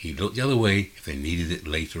help, he'd look the other way if they needed it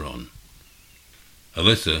later on.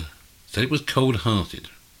 Alyssa said it was cold-hearted,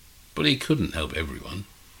 but he couldn't help everyone.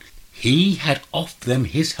 He had offered them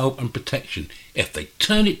his help and protection. If they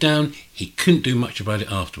turned it down, he couldn't do much about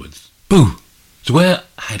it afterwards. Boo! Swear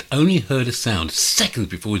had only heard a sound seconds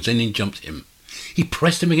before Zenin jumped him. He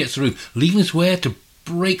pressed him against the roof, leaving Swear to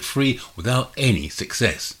break free without any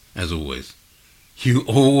success, as always. You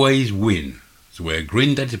always win. Swear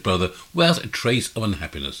grinned at his brother without a trace of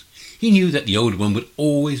unhappiness. He knew that the older one would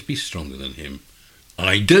always be stronger than him.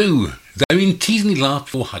 I do. They teasingly laughed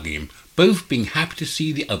before hugging him, both being happy to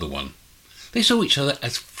see the other one. They saw each other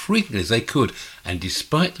as frequently as they could, and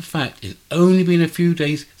despite the fact it had only been a few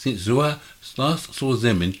days since Zua last saw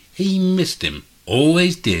Zemin, he missed him.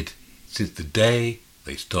 Always did, since the day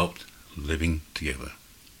they stopped living together.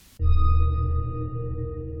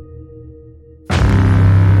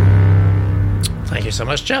 Thank you so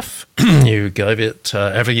much, Jeff. You gave it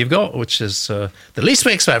everything you've got, which is the least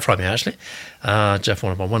we expect from you, actually. Jeff,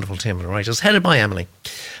 one of our wonderful team of narrators, headed by Emily.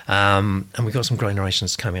 And we've got some great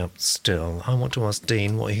narrations coming up still. I want to ask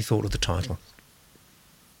Dean what he thought of the title.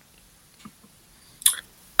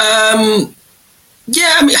 Yeah,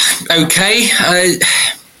 I mean, okay.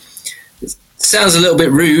 It sounds a little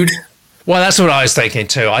bit rude. Well, that's what I was thinking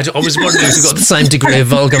too. I was wondering if you've got the same degree of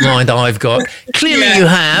vulgar mind I've got. Clearly you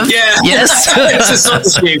have. Yeah. Yes. It's a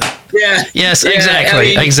substitute. Yeah. Yes, Yeah, exactly. I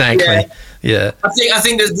mean, exactly. Yeah. I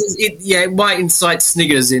think there's, it might incite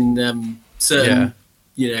sniggers in certain,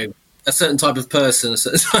 a certain type of person, a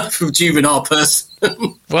certain type of juvenile person.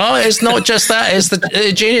 Well, it's not just that. It's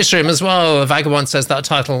the Genius Room as well. Vagabond says that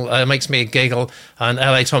title makes me giggle. And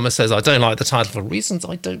L.A. Thomas says, I don't like the title for reasons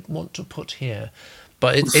I don't want to put here.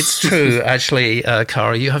 But it's true, actually,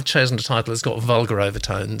 Cara, you have chosen a title that's got vulgar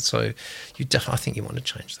overtones. So I think you want to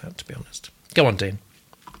change that, to be honest. Go on, Dean.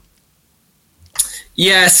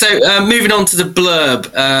 Yeah, so moving on to the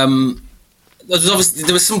blurb.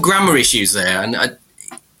 There was some grammar issues there. And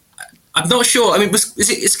I'm not sure. I mean,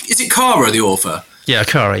 is it Cara, the author? Yeah,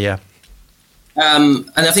 Cara, yeah. And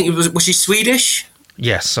I think was she Swedish?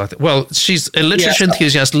 Yes, well, she's a literature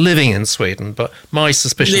enthusiast living in Sweden, but my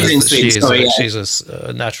suspicion is that she's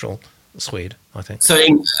a natural Swede, I think. So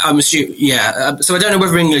I'm assuming, so I don't know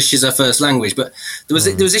whether English is her first language, but there was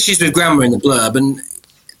issues with grammar in the blurb, and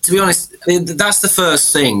to be honest, that's the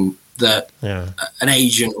first thing that an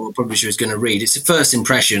agent or a publisher is going to read. It's the first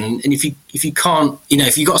impression, and if you can't,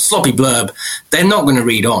 if you've got a sloppy blurb, they're not going to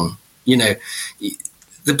read on.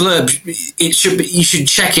 The blurb, you should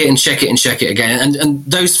check it and check it and check it again. And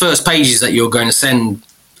those first pages that you're going to send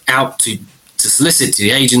out to solicit to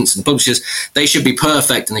the agents and publishers, they should be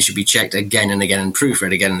perfect and they should be checked again and again and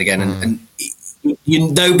proofread again and again. And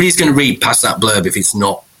nobody's going to read past that blurb if it's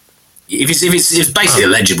not. If it's basically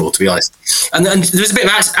illegible, to be honest. And there was a bit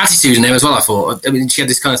of attitude in there as well, I thought. I mean, she had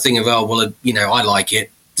this kind of thing of, I like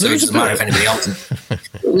it. So it doesn't matter if anybody else.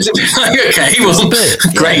 It was a bit like, okay, well,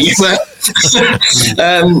 great. But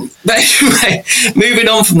anyway, moving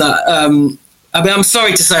on from that, I mean, I'm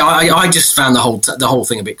sorry to say, I just found the whole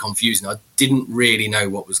thing a bit confusing. I didn't really know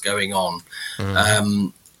what was going on.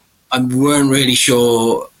 I weren't really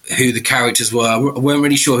sure who the characters were. I weren't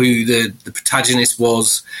really sure who the protagonist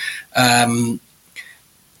was.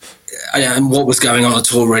 And what was going on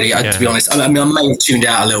at all, really, to be honest. I mean, I may have tuned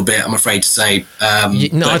out a little bit, I'm afraid to say.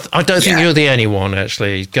 I don't think you're the only one,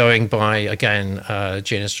 actually. Going by, again,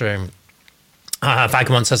 Genius Room.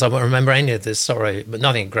 Vagabond says, I won't remember any of this, sorry, but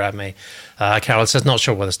nothing grabbed me. Carol says, not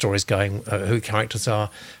sure where the story's going, who characters are.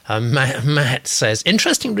 Matt says,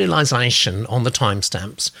 interesting realisation on the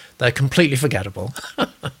timestamps. They're completely forgettable.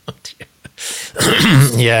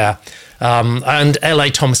 Yeah. And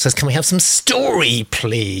L.A. Thomas says, can we have some story,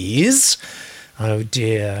 please? Oh,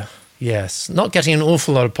 dear. Yes. Not getting an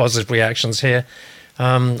awful lot of positive reactions here.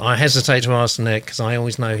 I hesitate to ask Nick, because I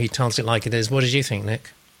always know he tells it like it is. What did you think, Nick?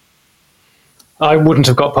 I wouldn't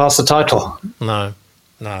have got past the title. No.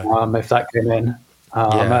 If that came in.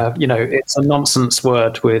 It's a nonsense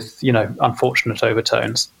word with, unfortunate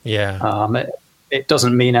overtones. Yeah. it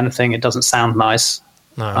doesn't mean anything. It doesn't sound nice.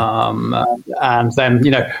 No. And then,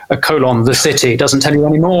 a colon, the city, doesn't tell you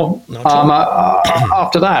any more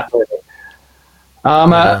after that, really.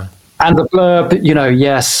 And the blurb,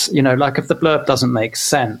 yes, like if the blurb doesn't make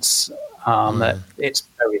sense, it's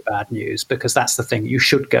very bad news, because that's the thing you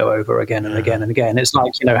should go over again and again and again. It's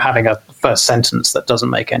like, having a first sentence that doesn't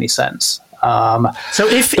make any sense. So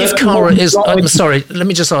if Cara is, I'm sorry, let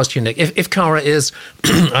me just ask you, Nick, if Cara is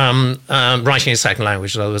writing a second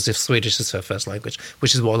language, in other words, if Swedish is her first language,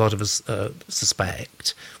 which is what a lot of us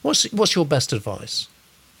suspect, what's your best advice?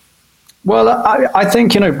 Well, I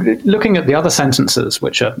think, looking at the other sentences,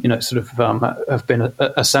 which are, have been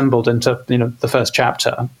assembled into, the first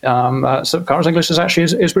chapter, so Cara's English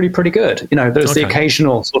is really pretty good. There's the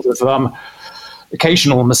occasional sort of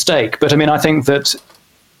occasional mistake, but I think that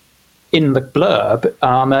in the blurb,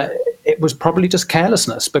 it was probably just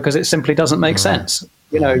carelessness, because it simply doesn't make sense.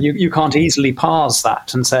 You can't easily parse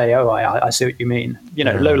that and say, oh, I see what you mean.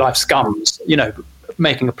 Low-life scums,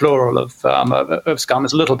 making a plural of scum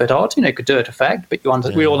is a little bit odd. You could do it effect, but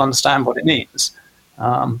we all understand what it means.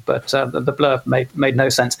 But the blurb made no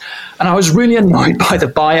sense. And I was really annoyed by the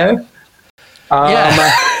bio.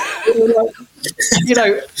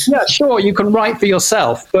 Sure, you can write for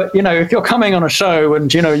yourself, but if you're coming on a show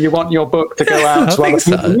and you want your book to go out to other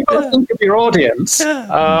people, you've got to think of your audience.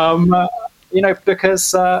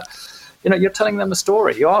 Because you're telling them a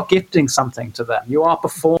story. You are gifting something to them. You are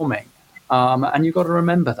performing, and you've got to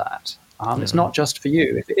remember that. It's not just for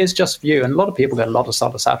you. If it is just for you, and a lot of people get a lot of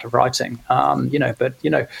solace out of writing, but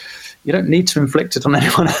you don't need to inflict it on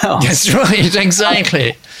anyone else. That's right,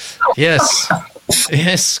 exactly.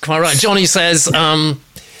 Yes, quite right. Johnny says,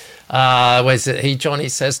 Johnny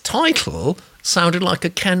says, title sounded like a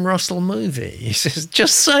Ken Russell movie. He says,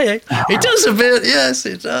 just saying. It does a bit. Yes,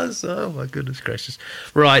 it does. Oh, my goodness gracious.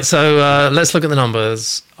 Right, so let's look at the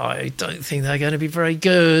numbers. I don't think they're going to be very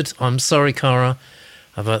good. I'm sorry, Cara.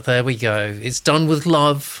 But there we go. It's done with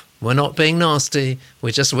love. We're not being nasty.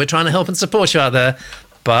 We're trying to help and support you out there.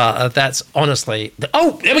 But that's honestly...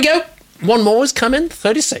 there we go. One more has come in,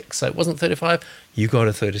 36. So it wasn't 35. You got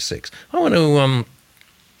a 36. I want to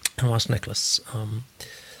ask Nicholas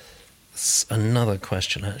another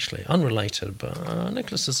question, actually, unrelated. But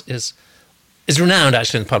Nicholas is renowned,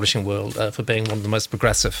 actually, in the publishing world for being one of the most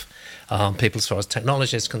progressive people as far as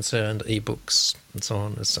technology is concerned, ebooks and so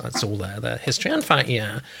on. It's all there. Their history. In fact,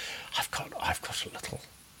 I've got a little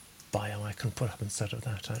bio I can put up instead of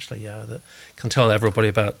that, actually, that can tell everybody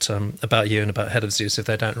about you and about Head of Zeus if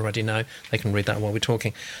they don't already know. They can read that while we're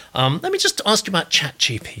talking. Let me just ask you about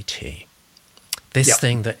ChatGPT, this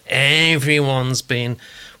thing that everyone's been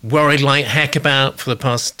worried like heck about for the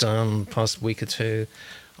past week or two.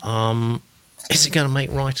 Is it going to make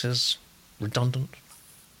writers redundant?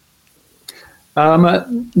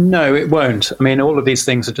 No, it won't. All of these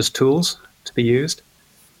things are just tools to be used.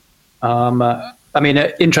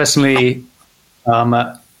 Interestingly,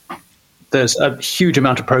 there's a huge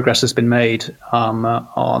amount of progress that's been made on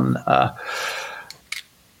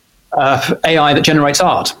AI that generates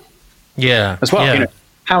art. Yeah, as well. Yeah.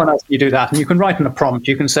 How on earth do you do that? And you can write in a prompt.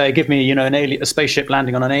 You can say, "Give me, a spaceship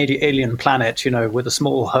landing on an alien planet, with a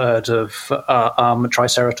small herd of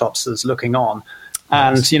triceratopses looking on,"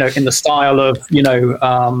 and in the style of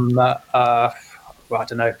I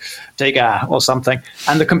don't know, Degas or something,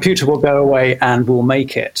 and the computer will go away and will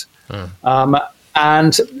make it.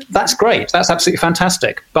 And that's great. That's absolutely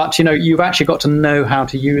fantastic. But, you've actually got to know how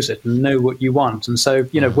to use it and know what you want. And so,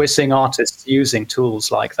 we're seeing artists using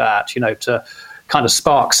tools like that, to kind of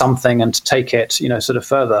spark something and to take it, sort of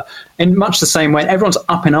further. In much the same way, everyone's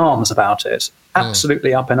up in arms about it,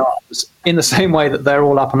 absolutely up in arms, in the same way that they're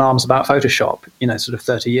all up in arms about Photoshop, sort of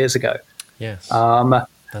 30 years ago. Yes.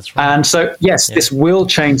 That's right. And so, this will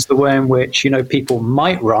change the way in which, people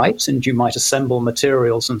might write, and you might assemble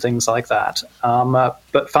materials and things like that.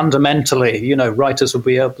 But fundamentally, writers will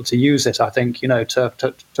be able to use it, I think,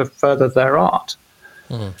 to further their art.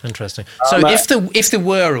 Interesting. So if there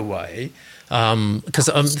were a way, because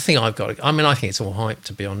the thing I've got, I think it's all hype,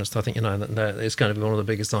 to be honest. I think, that it's going to be one of the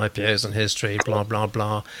biggest IPOs in history, blah, blah,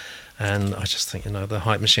 blah. And I just think, the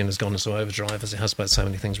hype machine has gone into overdrive, as it has about so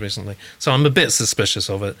many things recently. So I'm a bit suspicious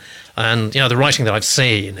of it. And, the writing that I've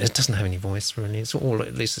seen, it doesn't have any voice, really. It's all,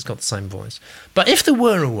 at least it's got the same voice. But if there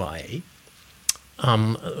were a way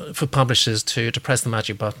for publishers to press the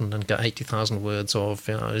magic button and get 80,000 words of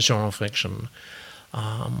genre fiction,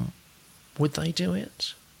 would they do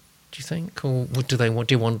it? Do you think, or do they want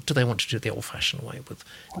to do it the old-fashioned way with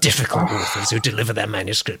difficult authors who deliver their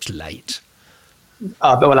manuscripts late?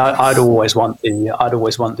 I'd always want the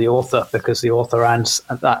author, because the author adds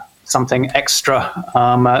that something extra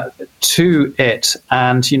to it.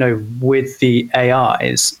 And, with the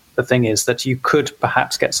AIs, the thing is that you could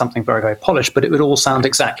perhaps get something very, very polished, but it would all sound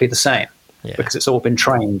exactly the same because it's all been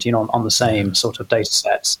trained, on the same sort of data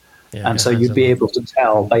sets. And so you'd be able to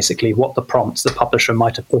tell basically what the prompts the publisher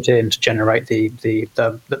might have put in to generate the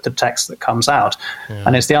text that comes out.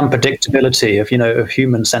 And it's the unpredictability of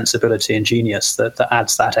human sensibility and genius that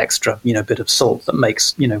adds that extra bit of salt that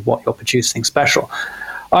makes what you're producing special.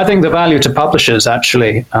 I think the value to publishers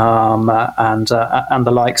actually and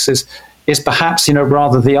the likes is perhaps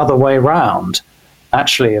rather the other way round.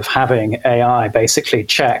 Actually, of having AI basically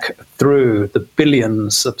check through the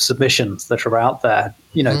billions of submissions that are out there,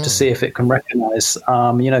 to see if it can recognize,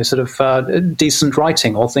 decent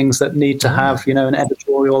writing or things that need to have, an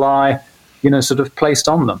editorial eye, sort of placed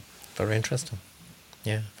on them. Very interesting.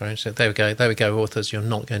 Yeah, very interesting. There we go, authors. You're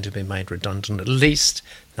not going to be made redundant, at least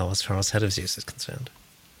not as far as head of use is concerned.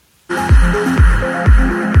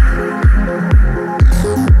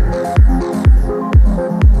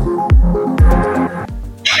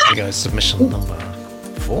 Here we go, submission number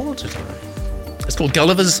 4 today. It's called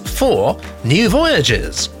Gulliver's 4 New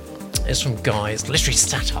Voyages. It's from Guy's Literary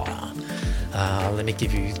Satire. Let me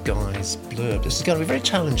give you Guy's blurb. This is going to be very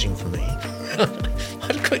challenging for me. I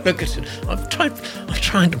had a quick look at it. I'm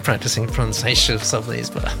trying to practicing pronunciation of some of these,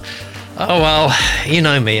 but oh well, you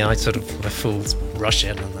know me. I sort of a fool's rush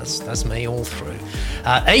in, and that's me all through.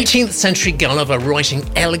 18th century Gulliver writing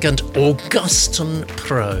elegant Augustan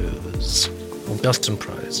prose. Augustan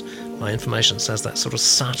prose. My information says that sort of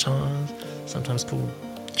satire, sometimes called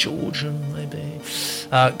Georgian, maybe,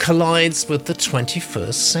 collides with the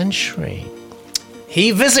 21st century.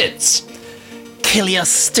 He visits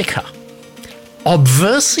Kiliastika,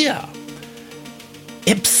 Obversia,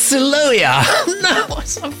 Ipsiloia, no,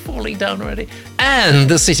 I'm falling down already, and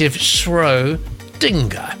the city of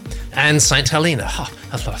Schrödinger, and St. Helena.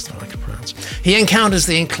 That's the last one I can pronounce. He encounters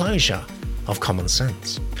the enclosure of common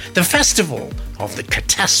sense, the festival of the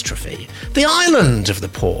catastrophe, the island of the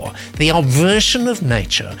poor, the obversion of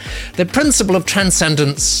nature, the principle of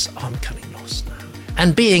transcendence, I'm getting lost now,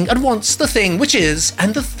 and being at once the thing which is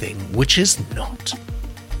and the thing which is not.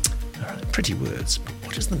 All right, pretty words, but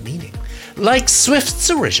what is the meaning? Like Swift's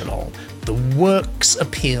original, the work's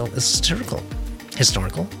appeal is satirical,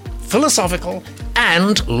 historical, philosophical,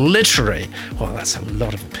 and literary. Well, that's a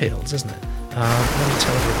lot of appeals, isn't it? Let me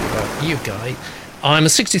tell you about you, Guy. I'm a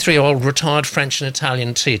 63-year-old retired French and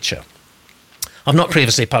Italian teacher. I've not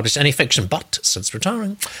previously published any fiction, but since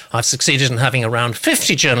retiring, I've succeeded in having around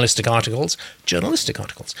 50 journalistic articles,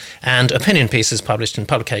 and opinion pieces published in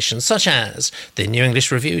publications such as the New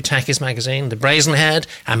English Review, Tacky's Magazine, The Brazen Head,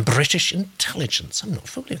 and British Intelligence. I'm not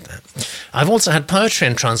familiar with that. I've also had poetry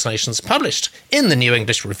and translations published in the New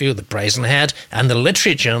English Review, The Brazen Head, and the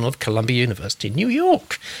Literary Journal of Columbia University, New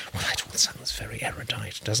York. Well, that all sounds very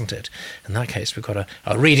erudite, doesn't it? In that case, we've got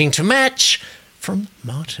a reading to match from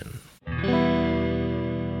Martin.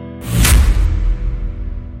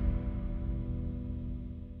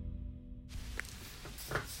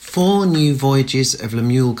 4 New Voyages of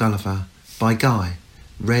Lemuel Gulliver by Guy,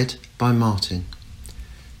 read by Martin.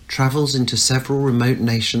 Travels into several remote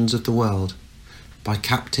nations of the world by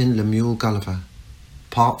Captain Lemuel Gulliver.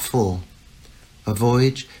 Part 4. A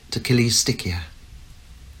Voyage to Kilistikia.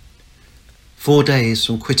 4 days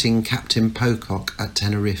from quitting Captain Pocock at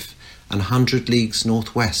Tenerife and 100 leagues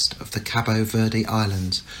northwest of the Cabo Verde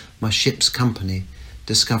Islands, my ship's company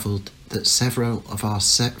discovered that several of our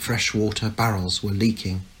freshwater barrels were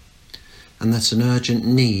leaking, and that an urgent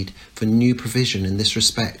need for new provision in this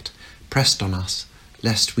respect pressed on us,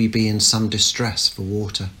 lest we be in some distress for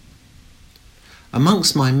water.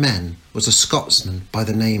 Amongst my men was a Scotsman by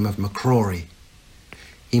the name of McCrory.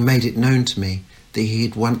 He made it known to me that he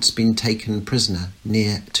had once been taken prisoner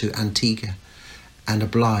near to Antigua and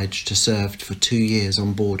obliged to serve for 2 years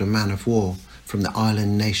on board a man of war from the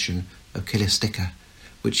island nation of Kilistika,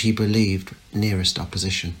 which he believed nearest our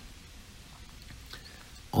position.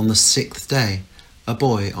 On the 6th day, a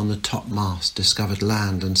boy on the topmast discovered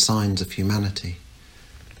land and signs of humanity.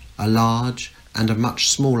 A large and a much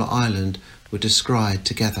smaller island were descried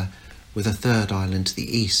together with a third island to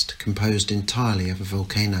the east, composed entirely of a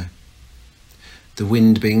volcano. The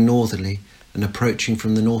wind being northerly and approaching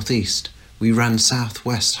from the northeast, we ran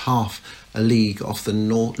southwest half a league off the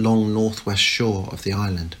long northwest shore of the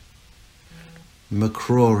island.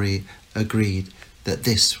 McCrory agreed that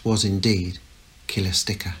this was indeed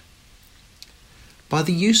Kilistika. By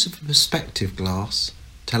the use of a perspective glass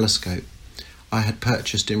telescope I had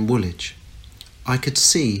purchased in Woolwich, I could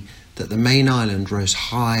see that the main island rose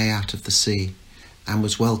high out of the sea and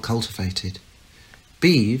was well cultivated.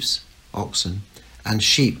 Beeves, oxen, and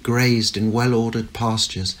sheep grazed in well-ordered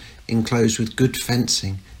pastures enclosed with good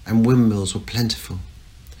fencing, and windmills were plentiful.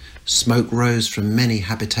 Smoke rose from many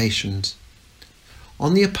habitations.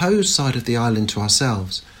 On the opposed side of the island to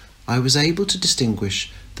ourselves, I was able to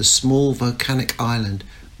distinguish the small volcanic island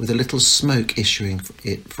with a little smoke issuing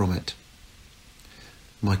from it.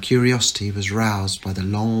 My curiosity was roused by the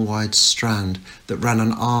long wide strand that ran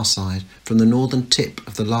on our side from the northern tip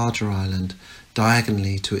of the larger island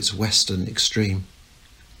diagonally to its western extreme.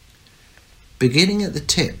 Beginning at the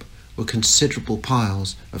tip were considerable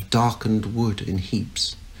piles of darkened wood in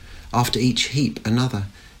heaps. After each heap another,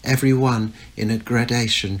 every one in a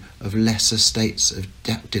gradation of lesser states of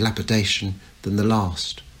dilapidation than the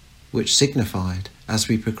last, which signified, as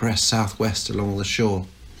we progressed southwest along the shore,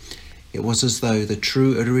 it was as though the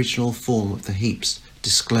true original form of the heaps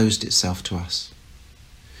disclosed itself to us.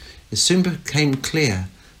 It soon became clear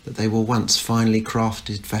that they were once finely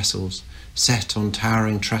crafted vessels set on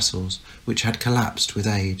towering trestles which had collapsed with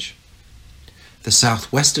age. The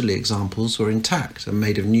southwesterly examples were intact and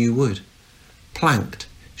made of new wood, planked,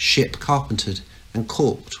 ship carpentered and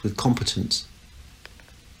caulked with competence.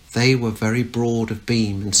 They were very broad of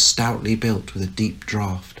beam and stoutly built with a deep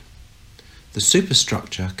draught. The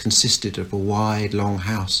superstructure consisted of a wide, long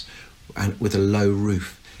house with a low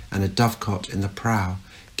roof and a dovecot in the prow,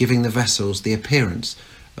 giving the vessels the appearance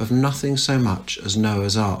of nothing so much as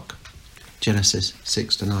Noah's Ark. Genesis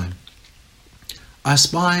 6-9. I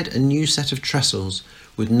espied a new set of trestles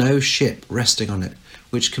with no ship resting on it,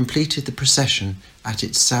 which completed the procession at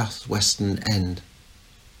its southwestern end.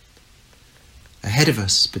 Ahead of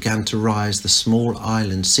us began to rise the small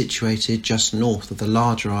island situated just north of the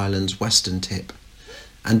larger island's western tip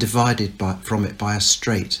and divided from it by a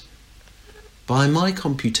strait, by my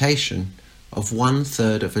computation of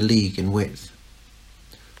 1/3 of a league in width.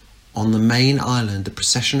 On the main island the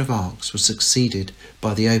procession of arks was succeeded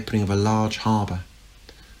by the opening of a large harbour.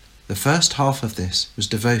 The first half of this was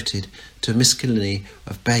devoted to a miscellany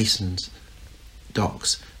of basins,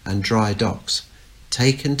 docks and dry docks,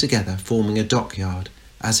 taken together forming a dockyard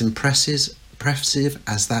as impressive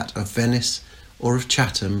as that of Venice or of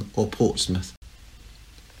Chatham or Portsmouth.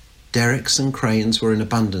 Derricks and cranes were in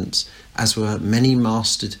abundance, as were many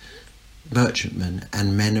masted merchantmen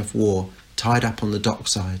and men of war tied up on the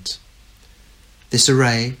docksides. This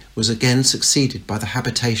array was again succeeded by the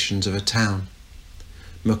habitations of a town.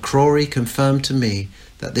 McCrory confirmed to me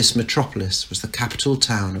that this metropolis was the capital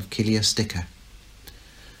town of Kiliastika.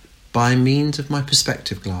 By means of my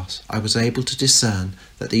perspective glass, I was able to discern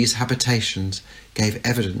that these habitations gave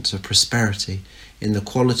evidence of prosperity in the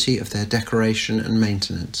quality of their decoration and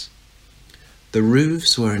maintenance. The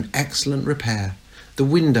roofs were in excellent repair, the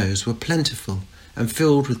windows were plentiful and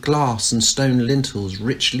filled with glass and stone lintels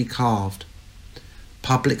richly carved.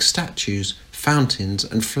 Public statues, fountains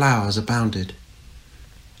and flowers abounded.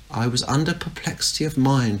 I was under perplexity of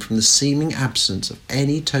mind from the seeming absence of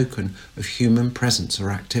any token of human presence or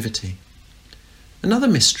activity. Another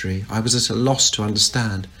mystery I was at a loss to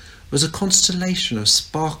understand was a constellation of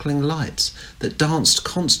sparkling lights that danced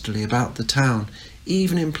constantly about the town,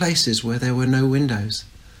 even in places where there were no windows.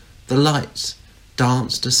 The lights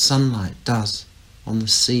danced as sunlight does on the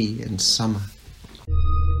sea in summer.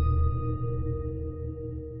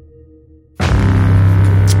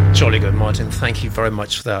 Jolly good, Martin. Thank you very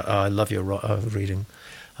much for that. I love your reading.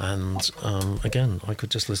 And again, I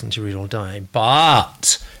could just listen to you read all day.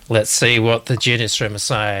 But let's see what the Genius Room are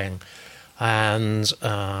saying. And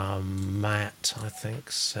Matt, I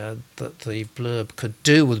think, said that the blurb could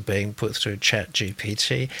do with being put through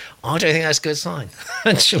ChatGPT. I don't think that's a good sign.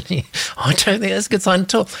 Actually, I don't think that's a good sign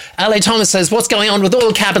at all. L.A. Thomas says, what's going on with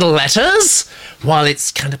all capital letters? Well,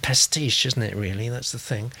 it's kind of pastiche, isn't it, really? That's the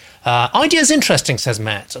thing. Idea's interesting, says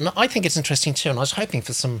Matt. And I think it's interesting, too. And I was hoping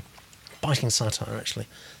for some biting satire, actually.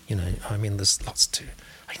 You know, I mean, there's lots to...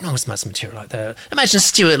 enormous amounts of material like that. Imagine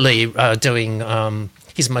Stuart Lee doing...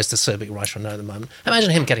 he's the most acerbic writer I know at the moment. Imagine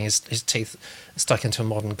him getting his teeth stuck into a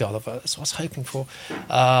modern Gulliver. That's what I was hoping for.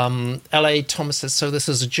 L.A. Thomas says, so this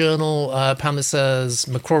is a journal. Pamela says,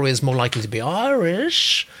 McCrory is more likely to be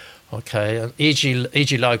Irish. Okay.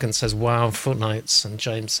 E.G. Logan says, wow, footnotes. And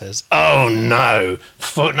James says, oh, no,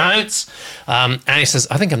 footnotes. Annie says,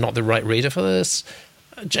 I think I'm not the right reader for this.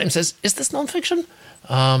 James says, is this non-fiction?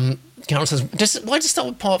 Carol says, why does it start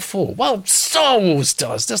with part 4? Well, Star Wars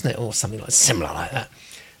does, doesn't it? Or something like similar like that.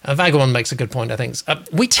 Vagabond makes a good point, I think.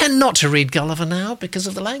 We tend not to read Gulliver now because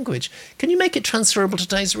of the language. Can you make it transferable to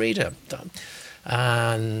today's reader?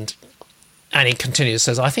 And he continues,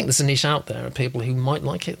 says, I think there's a niche out there of people who might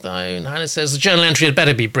like it, though. And Hannah says, the journal entry had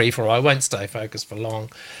better be brief or I won't stay focused for long.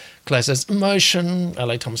 Claire says, emotion.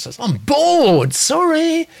 L.A. Thomas says, I'm bored,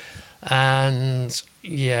 sorry. And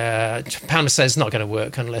yeah, Pounder says it's not going to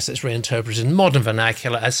work unless it's reinterpreted in modern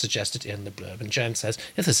vernacular as suggested in the blurb. And James says,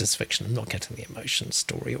 if this is fiction, I'm not getting the emotion,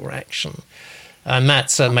 story or action.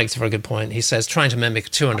 Matt makes a very good point. He says trying to mimic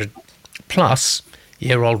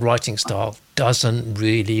 200-plus-year-old writing style doesn't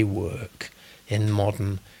really work in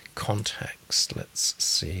modern context. Let's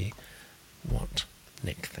see what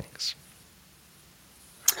Nick thinks.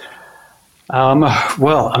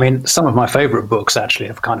 Well, I mean, some of my favourite books actually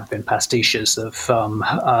have kind of been pastiches of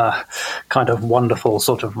kind of wonderful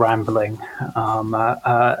sort of rambling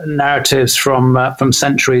narratives from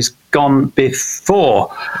centuries gone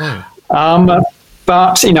before.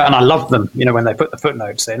 But, and I love them, when they put the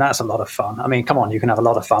footnotes in. That's a lot of fun. I mean, come on, you can have a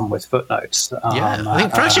lot of fun with footnotes. Yeah, I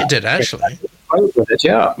think Pratchett did, actually. With it,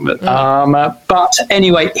 yeah. But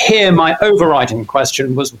anyway, here my overriding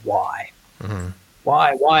question was why? Mm-hmm.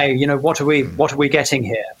 Why? What are we getting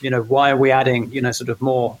here? Why are we adding, sort of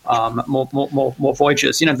more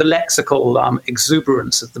voyages? The lexical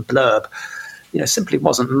exuberance of the blurb, simply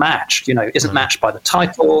wasn't matched. Isn't matched by the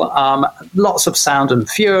title. Lots of sound and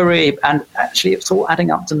fury, and actually, it's all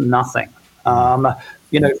adding up to nothing.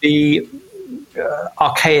 The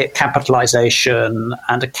archaic capitalization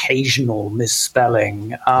and occasional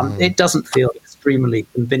misspelling. It doesn't feel extremely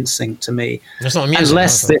convincing to me. It's not amusing,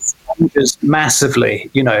 unless this changes massively,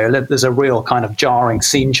 there's a real kind of jarring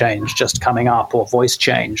scene change just coming up, or voice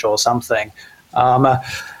change or something. I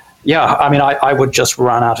mean, I would just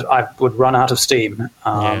run out of steam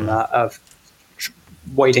of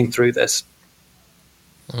wading through this.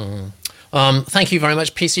 Thank you very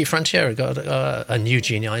much, PC Frontier. Got a new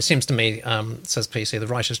genius. It seems to me, says PC, the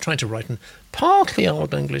writer's trying to write in partly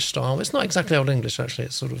Old English style. It's not exactly Old English, actually.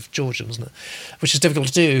 It's sort of Georgian, isn't it? Which is difficult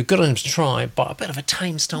to do. Good on him to try, but a bit of a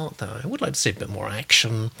tame start, though. I would like to see a bit more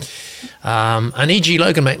action. And E.G.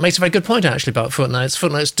 Logan makes a very good point, actually, about footnotes.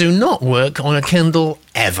 Footnotes do not work on a Kindle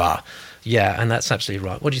ever. Yeah, and that's absolutely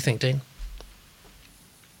right. What do you think, Dean?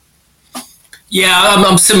 Yeah,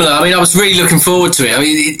 I'm similar. I mean, I was really looking forward to it. I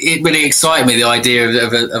mean, it really excited me, the idea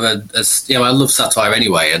of a I love satire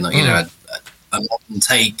anyway, and a modern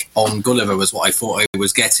take on Gulliver was what I thought I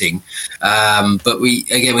was getting. But we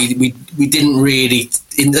didn't really,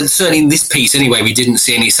 certainly in this piece anyway, we didn't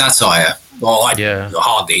see any satire. Well,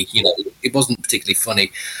 hardly. It wasn't particularly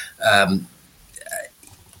funny. And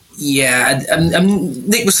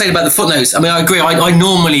Nick was saying about the footnotes. I mean, I agree. I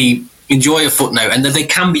normally enjoy a footnote, and that they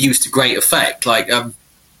can be used to great effect. Like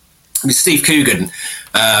Steve Coogan,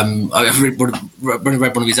 I've read one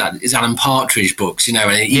of his Alan Partridge books, and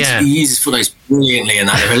he uses footnotes brilliantly, and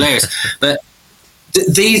they're hilarious. But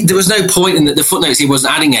there was no point in the footnotes. He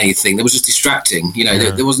wasn't adding anything. They was just distracting.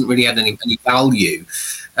 There wasn't really adding any value.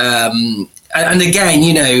 And again,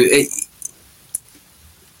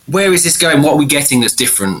 where is this going? What are we getting that's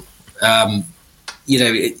different?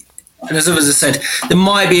 And as others have said, there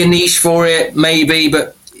might be a niche for it, maybe,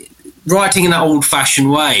 but writing in that old-fashioned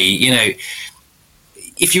way,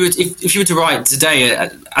 if you were to write today,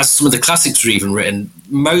 as some of the classics are even written,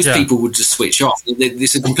 most people would just switch off.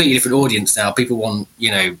 It's a completely different audience now. People want,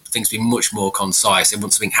 things to be much more concise. They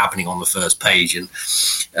want something happening on the first page, and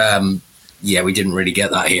we didn't really get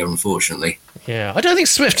that here, unfortunately. Yeah, I don't think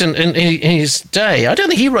Swift in his day, I don't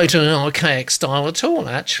think he wrote in an archaic style at all,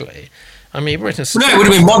 actually. I mean, written. No, it would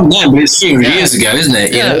have been one then, but it's a few years ago, isn't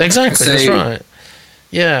it? Yeah, exactly. That's right.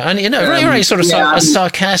 Yeah, and very sort of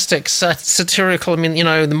sarcastic, satirical. I mean,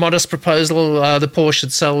 the modest proposal: the poor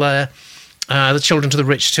should sell the children to the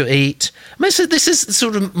rich to eat. I mean, so this is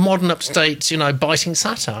sort of modern, up-to-date, biting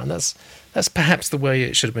satire, and that's perhaps the way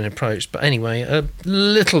it should have been approached. But anyway, a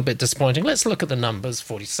little bit disappointing. Let's look at the numbers.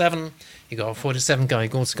 47. You got 47 going.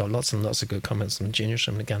 You also got lots and lots of good comments from Genius.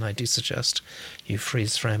 And again, I do suggest you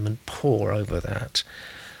freeze frame and pore over that.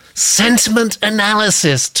 Sentiment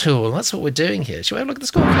analysis tool. That's what we're doing here. Shall we have a look at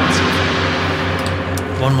the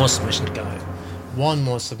scorecards? One more submission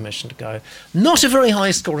to go. Not a very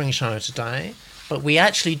high-scoring show today, but we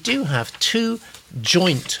actually do have two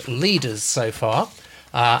joint leaders so far.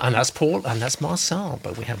 And that's Paul and that's Marcel.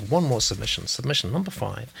 But we have one more submission number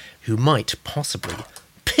 5, who might possibly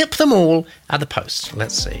pip them all at the post.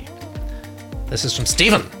 Let's see. This is from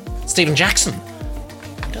Stephen Jackson.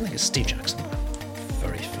 I don't think it's Steve Jackson.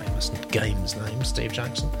 Very famous games name, Steve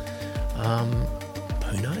Jackson.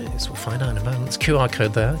 Who knows? We'll find out in a moment. It's QR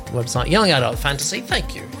code there. Website Young Adult Fantasy.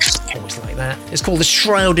 Thank you. always like that. It's called The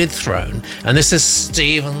Shrouded Throne, and this is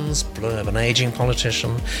Stephen's blurb. An aging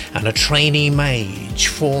politician and a trainee mage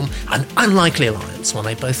form an unlikely alliance when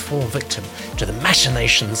they both fall victim to the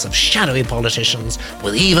machinations of shadowy politicians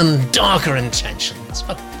with even darker intentions.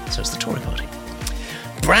 Oh, so it's the Tory party.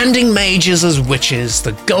 Branding mages as witches,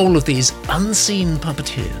 the goal of these unseen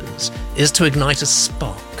puppeteers is to ignite a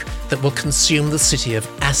spark that will consume the city of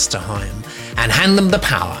Asterheim and hand them the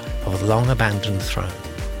power of a long-abandoned throne.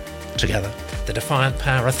 Together, the defiant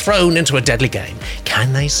pair are thrown into a deadly game.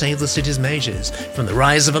 Can they save the city's mages from the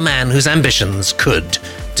rise of a man whose ambitions could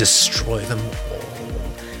destroy them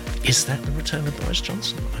all? Is that the return of Boris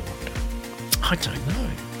Johnson, I wonder? I don't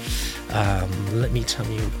know. Let me tell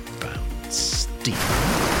you about Stephen.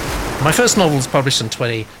 My first novel was published in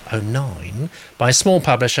 2009 by a small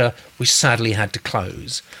publisher which sadly had to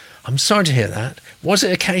close. I'm sorry to hear that. Was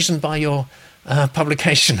it occasioned by your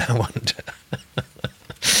publication, I wonder?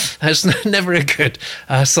 That's never a good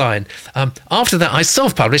sign. After that, I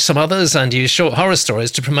self-published some others and used short horror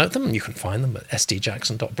stories to promote them. You can find them at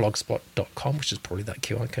sdjackson.blogspot.com, which is probably that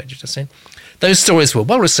QR code you've just seen. Those stories were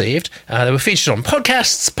well received. They were featured on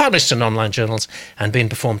podcasts, published in online journals, and being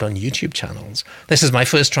performed on YouTube channels. This is my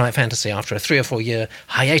first try at fantasy after a 3 or 4 year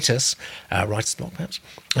hiatus, writer's block perhaps,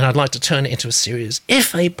 and I'd like to turn it into a series.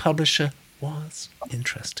 If a publisher was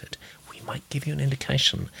interested, we might give you an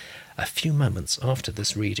indication a few moments after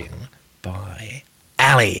this reading by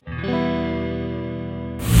Ali.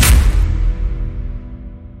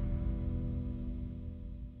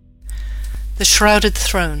 The Shrouded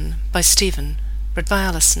Throne by Stephen, read by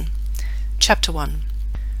Alison. Chapter 1.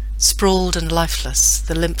 Sprawled and lifeless,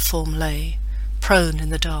 the limp form lay, prone in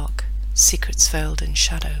the dark, secrets veiled in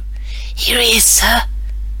shadow. "Here he is, sir,"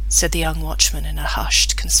 said the young watchman in a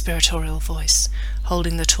hushed, conspiratorial voice,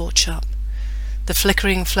 holding the torch up. The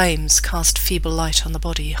flickering flames cast feeble light on the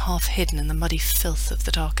body, half hidden in the muddy filth of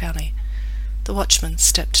the dark alley. The watchman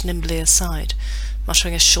stepped nimbly aside,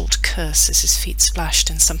 muttering a short curse as his feet splashed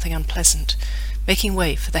in something unpleasant, making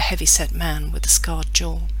way for the heavy-set man with the scarred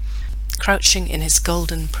jaw. Crouching in his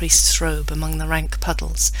golden priest's robe among the rank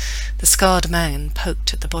puddles, the scarred man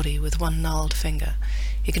poked at the body with one gnarled finger,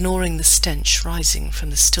 ignoring the stench rising from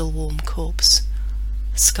the still-warm corpse.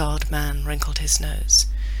 The scarred man wrinkled his nose.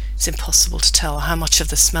 It's impossible to tell how much of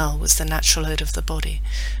the smell was the natural odour of the body,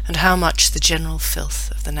 and how much the general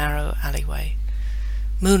filth of the narrow alleyway.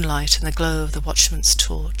 Moonlight and the glow of the watchman's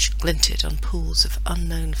torch glinted on pools of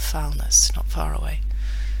unknown foulness not far away.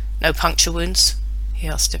 "No puncture wounds?" he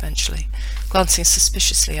asked eventually, glancing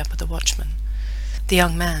suspiciously up at the watchman. The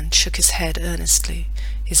young man shook his head earnestly,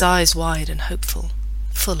 his eyes wide and hopeful,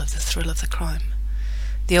 full of the thrill of the crime.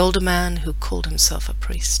 The older man, who called himself a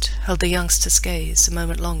priest, held the youngster's gaze a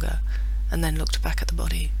moment longer, and then looked back at the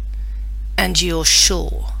body. "And you're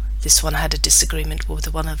sure this one had a disagreement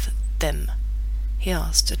with one of them?" he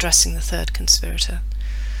asked, addressing the third conspirator.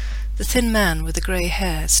 The thin man with the grey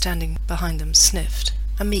hair standing behind them sniffed,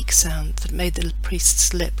 a meek sound that made the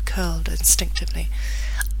priest's lip curl instinctively.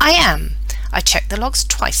 "I am. I checked the logs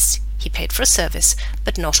twice. He paid for a service,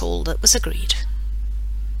 but not all that was agreed."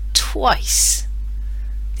 "Twice?"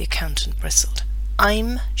 The accountant bristled.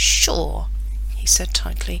 "I'm sure," he said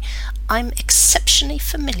tightly. "I'm exceptionally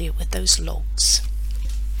familiar with those logs."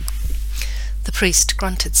 The priest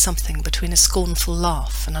grunted something between a scornful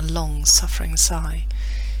laugh and a long, suffering sigh.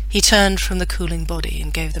 He turned from the cooling body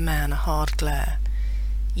and gave the man a hard glare.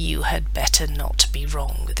 "You had better not be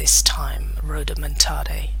wrong this time,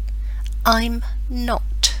 Rodomontade." "I'm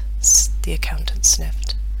not," the accountant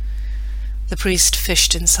sniffed. The priest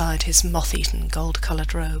fished inside his moth-eaten,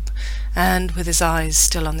 gold-coloured robe, and, with his eyes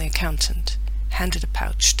still on the accountant, handed a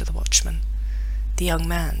pouch to the watchman. The young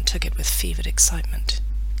man took it with fevered excitement,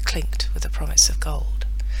 clinked with the promise of gold.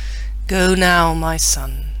 "Go now, my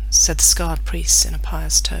son," said the scarred priest in a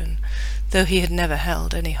pious tone, though he had never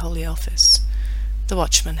held any holy office. The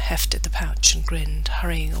watchman hefted the pouch and grinned,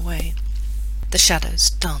 hurrying away. The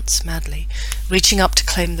shadows danced madly, reaching up to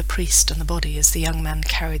claim the priest and the body as the young man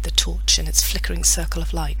carried the torch in its flickering circle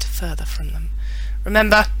of light further from them.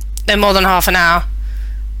 "Remember, no more than half an hour,"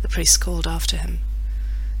 the priest called after him.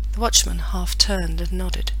 The watchman half turned and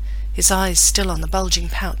nodded, his eyes still on the bulging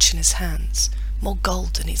pouch in his hands. More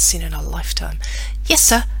gold than he'd seen in a lifetime. "Yes,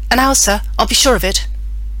 sir. An hour, sir. I'll be sure of it."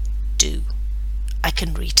 "Do. I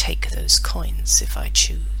can retake those coins if I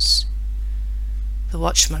choose." The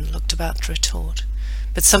watchman looked about to retort,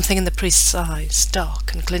 but something in the priest's eyes,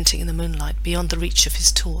 dark and glinting in the moonlight beyond the reach of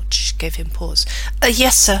his torch, gave him pause.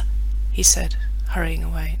 "Yes, sir," he said, hurrying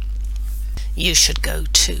away. "You should go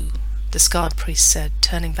too," the scarred priest said,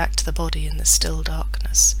 turning back to the body in the still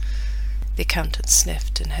darkness. The The accountant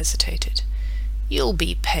sniffed and hesitated. "You'll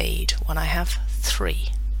be paid when I have 3.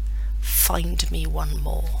 Find me one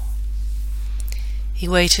more." He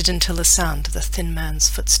waited until the sound of the thin man's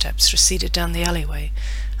footsteps receded down the alleyway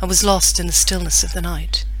and was lost in the stillness of the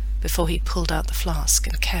night, before he pulled out the flask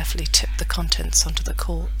and carefully tipped the contents onto the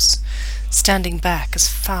corpse, standing back as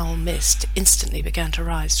foul mist instantly began to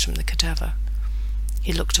rise from the cadaver.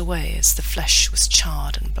 He looked away as the flesh was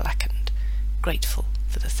charred and blackened, grateful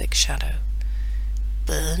for the thick shadow.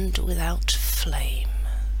 "Burned without flame,"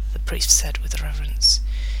 the priest said with reverence.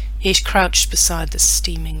 He crouched beside the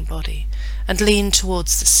steaming body and leaned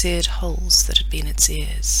towards the seared holes that had been its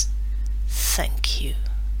ears. "Thank you,"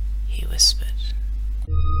 he whispered.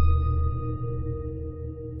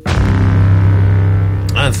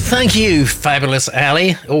 And thank you, fabulous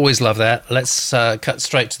Ali. Always love that. Let's cut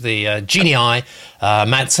straight to the genie eye.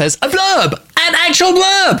 Matt says, "A blurb! An actual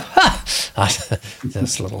blurb!"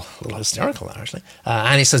 That's a little hysterical there, actually.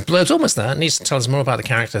 And he says, "Blurb's almost there. Needs to tell us more about the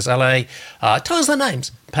characters. LA, tell us their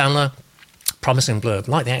names. Pamela, promising blurb.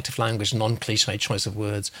 Like the active language, non-cliche choice of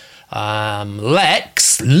words.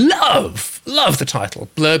 Lex, love the title.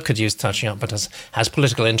 Blurb could use touching up, but has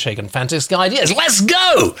political intrigue and fantastic ideas. Let's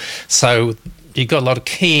go!" So you've got a lot of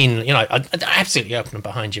keen, absolutely open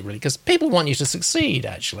behind you, really, because people want you to succeed,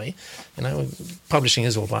 actually. Publishing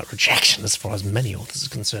is all about rejection as far as many authors are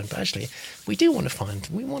concerned, but actually we want to find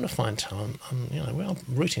talent, and, we are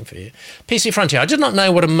rooting for you. PC Frontier, I did not know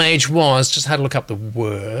what a mage was, just had to look up the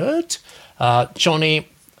word. Johnny,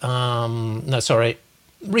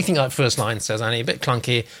 rethink that first line, says Annie, a bit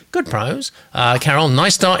clunky, good prose. Carol,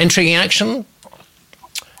 nice start, intriguing action.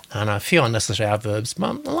 And a few unnecessary adverbs,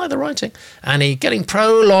 but I like the writing. Annie, getting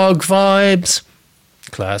prologue vibes.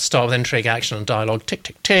 Claire, start with intrigue, action, and dialogue. Tick,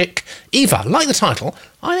 tick, tick. Eva, like the title.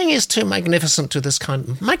 I think it's too magnificent to this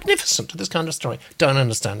kind of story. Don't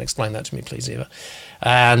understand. Explain that to me, please, Eva.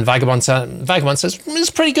 And Vagabond says, it's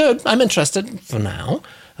pretty good. I'm interested for now.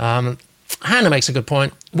 Hannah makes a good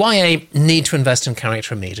point. YA need to invest in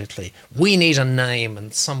character immediately. We need a name,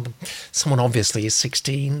 and someone obviously is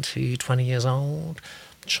 16 to 20 years old.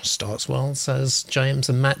 Just starts well, says James,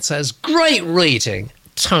 and Matt says, great reading.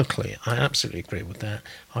 Totally, I absolutely agree with that.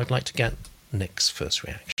 I'd like to get Nick's first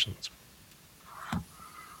reactions.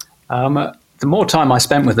 The more time I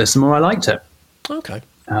spent with this, the more I liked it. Okay.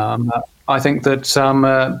 I think that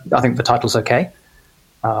the title's okay.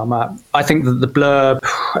 I think that the blurb,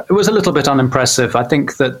 it was a little bit unimpressive. I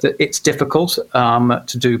think that it's difficult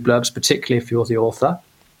to do blurbs, particularly if you're the author.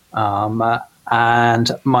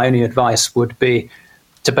 And my only advice would be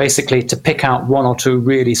to pick out one or two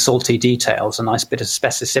really salty details, a nice bit of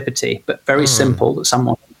specificity, but very simple, that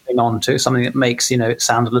someone can hang on to, something that makes it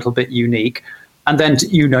sound a little bit unique, and then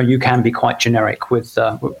you can be quite generic with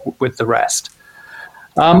the rest.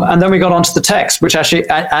 And then we got onto the text, which actually,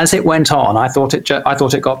 as it went on, I thought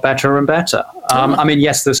it got better and better. I mean,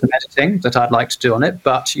 yes, there's some editing that I'd like to do on it,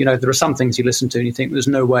 but there are some things you listen to and you think there's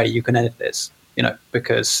no way you can edit this,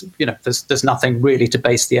 because there's nothing really to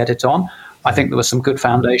base the edit on. I think there were some good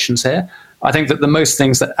foundations here. I think that the most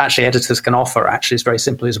things that actually editors can offer actually is very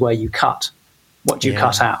simple, is where you cut. What do you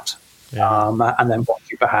cut out? Yeah. And then what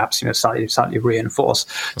you perhaps slightly reinforce.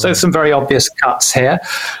 So there's some very obvious cuts here.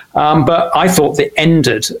 But I thought they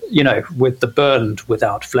ended, with the burned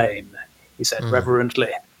without flame. He said reverently,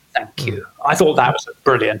 thank you. I thought that was a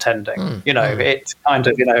brilliant ending. It kind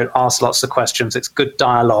of, asked lots of questions. It's good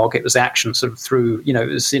dialogue. It was action sort of through, it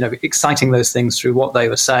was, exciting those things through what they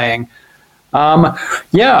were saying. So I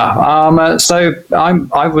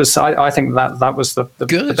think that was the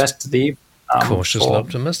best of the cautiously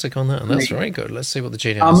optimistic on that, and that's very good. Let's see what the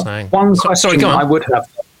genie is saying. One question I would have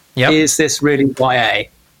is this really YA?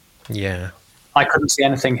 Yeah, I couldn't see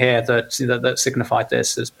anything here that signified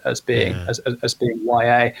this as being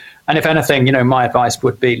YA. And if anything, my advice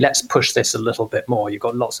would be, let's push this a little bit more. You've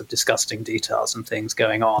got lots of disgusting details and things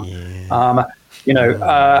going on.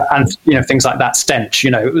 And things like that stench.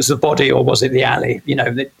 It was the body or was it the alley?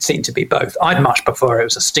 It seemed to be both. I'd much prefer it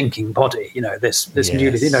was a stinking body. This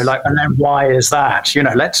newly, and then why is that?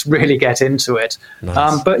 Let's really get into it.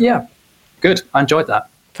 Nice. But yeah, good. I enjoyed that.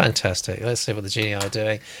 Fantastic. Let's see what the genie are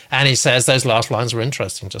doing. And he says those last lines were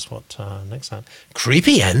interesting, just what Nick said.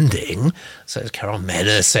 Creepy ending, says Carol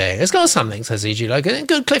Menacing. It's got something, says E.G. Logan.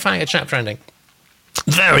 Good cliffhanger chapter ending.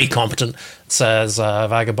 Very competent, says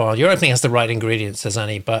Vagabond. Your opening has the right ingredients, says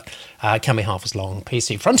Annie, but can be half as long.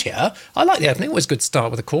 PC Frontier. I like the opening. Always good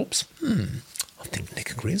start with a corpse. I think Nick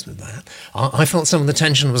agrees with that. I felt some of the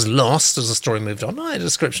tension was lost as the story moved on. I had a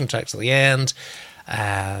description text at the end.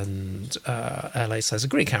 And LA says,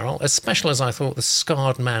 agree, Carol. As special as I thought the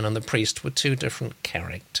scarred man and the priest were two different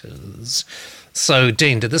characters. So,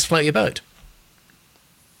 Dean, did this float your boat?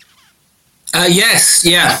 Yes,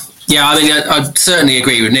 yeah. I mean, I certainly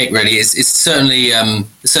agree with Nick. Really, it's certainly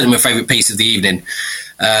my favourite piece of the evening,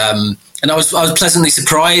 and I was pleasantly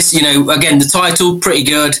surprised. You know, again, the title pretty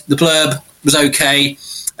good, the blurb was okay,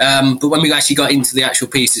 but when we actually got into the actual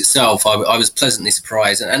piece itself, I was pleasantly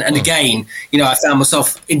surprised. And again, you know, I found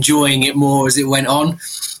myself enjoying it more as it went on,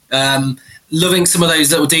 loving some of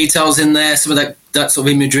those little details in there, some of that sort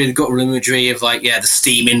of imagery, the guttural imagery of like the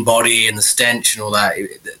steaming body and the stench and all that.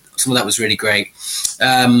 Some of that was really great.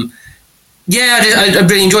 I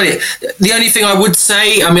really enjoyed it. The only thing I would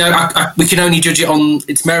say, I mean, we can only judge it on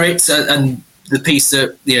its merits and the piece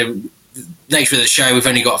that, you know, the nature of the show, we've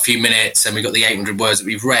only got a few minutes and we've got the 800 words that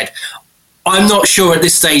we've read. I'm not sure at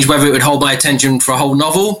this stage whether it would hold my attention for a whole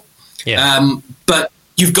novel, but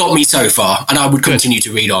you've got me so far and I would continue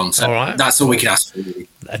to read on. So that's all we can ask for. Really.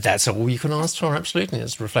 That's all you can ask for, absolutely.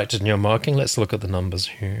 It's reflected in your marking. Let's look at the numbers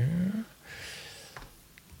here.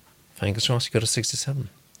 Fingers crossed, you got a 67.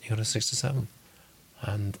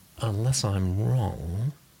 And unless I'm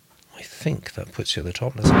wrong, I think that puts you at the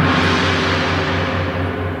top.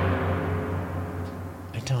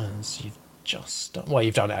 It does. You've just done... Well,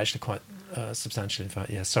 you've done it actually quite substantially, in fact.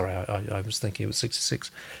 Yeah, sorry, I was thinking it was 66.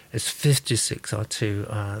 It's 56 or 2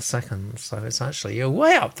 seconds, so it's actually... You're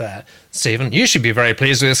way up there, Stephen. You should be very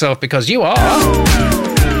pleased with yourself because you are...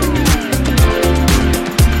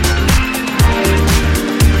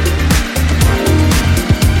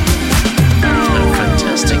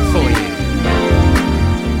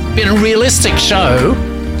 Been a realistic show.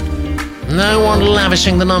 No one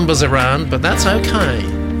lavishing the numbers around, but that's okay.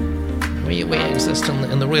 We exist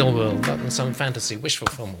in the real world, not in some fantasy wish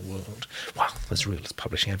fulfillment world. Well, as real as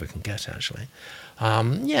publishing ever can get, actually.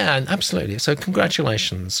 Absolutely. So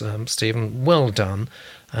congratulations, Stephen. Well done.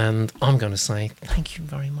 And I'm going to say thank you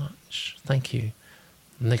very much. Thank you,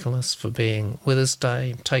 Nicholas, for being with us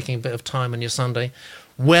today, taking a bit of time on your Sunday.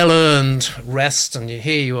 Well-earned rest, and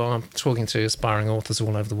here you are talking to aspiring authors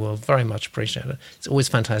all over the world. Very much appreciate it. It's always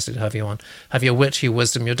fantastic to have you on. Have your wit, your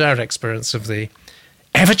wisdom, your direct experience of the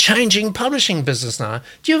ever-changing publishing business now.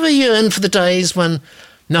 Do you ever yearn for the days when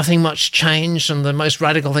nothing much changed and the most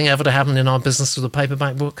radical thing ever to happen in our business was a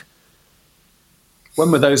paperback book?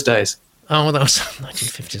 When were those days? Oh, that was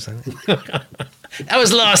 1950s, I think. That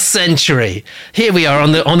was last century. Here we are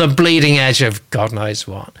on the bleeding edge of God knows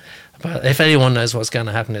what. But if anyone knows what's going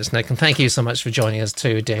to happen, it's Nick. And thank you so much for joining us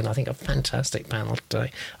too, Dean. I think a fantastic panel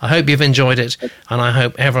today. I hope you've enjoyed it, and I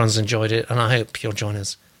hope everyone's enjoyed it, and I hope you'll join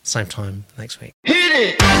us same time next week. Hit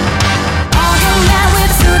it! All young men with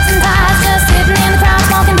suits and ties, just sitting in the crowd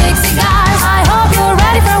smoking big cigars. I hope you're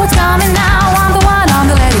ready for what's coming now. I'm the one, I'm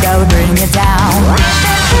the lady that will bring it down.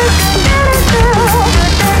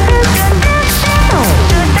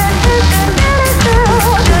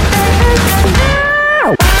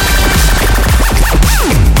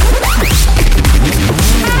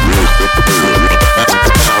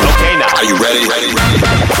 Okay, now. Are you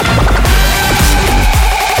ready?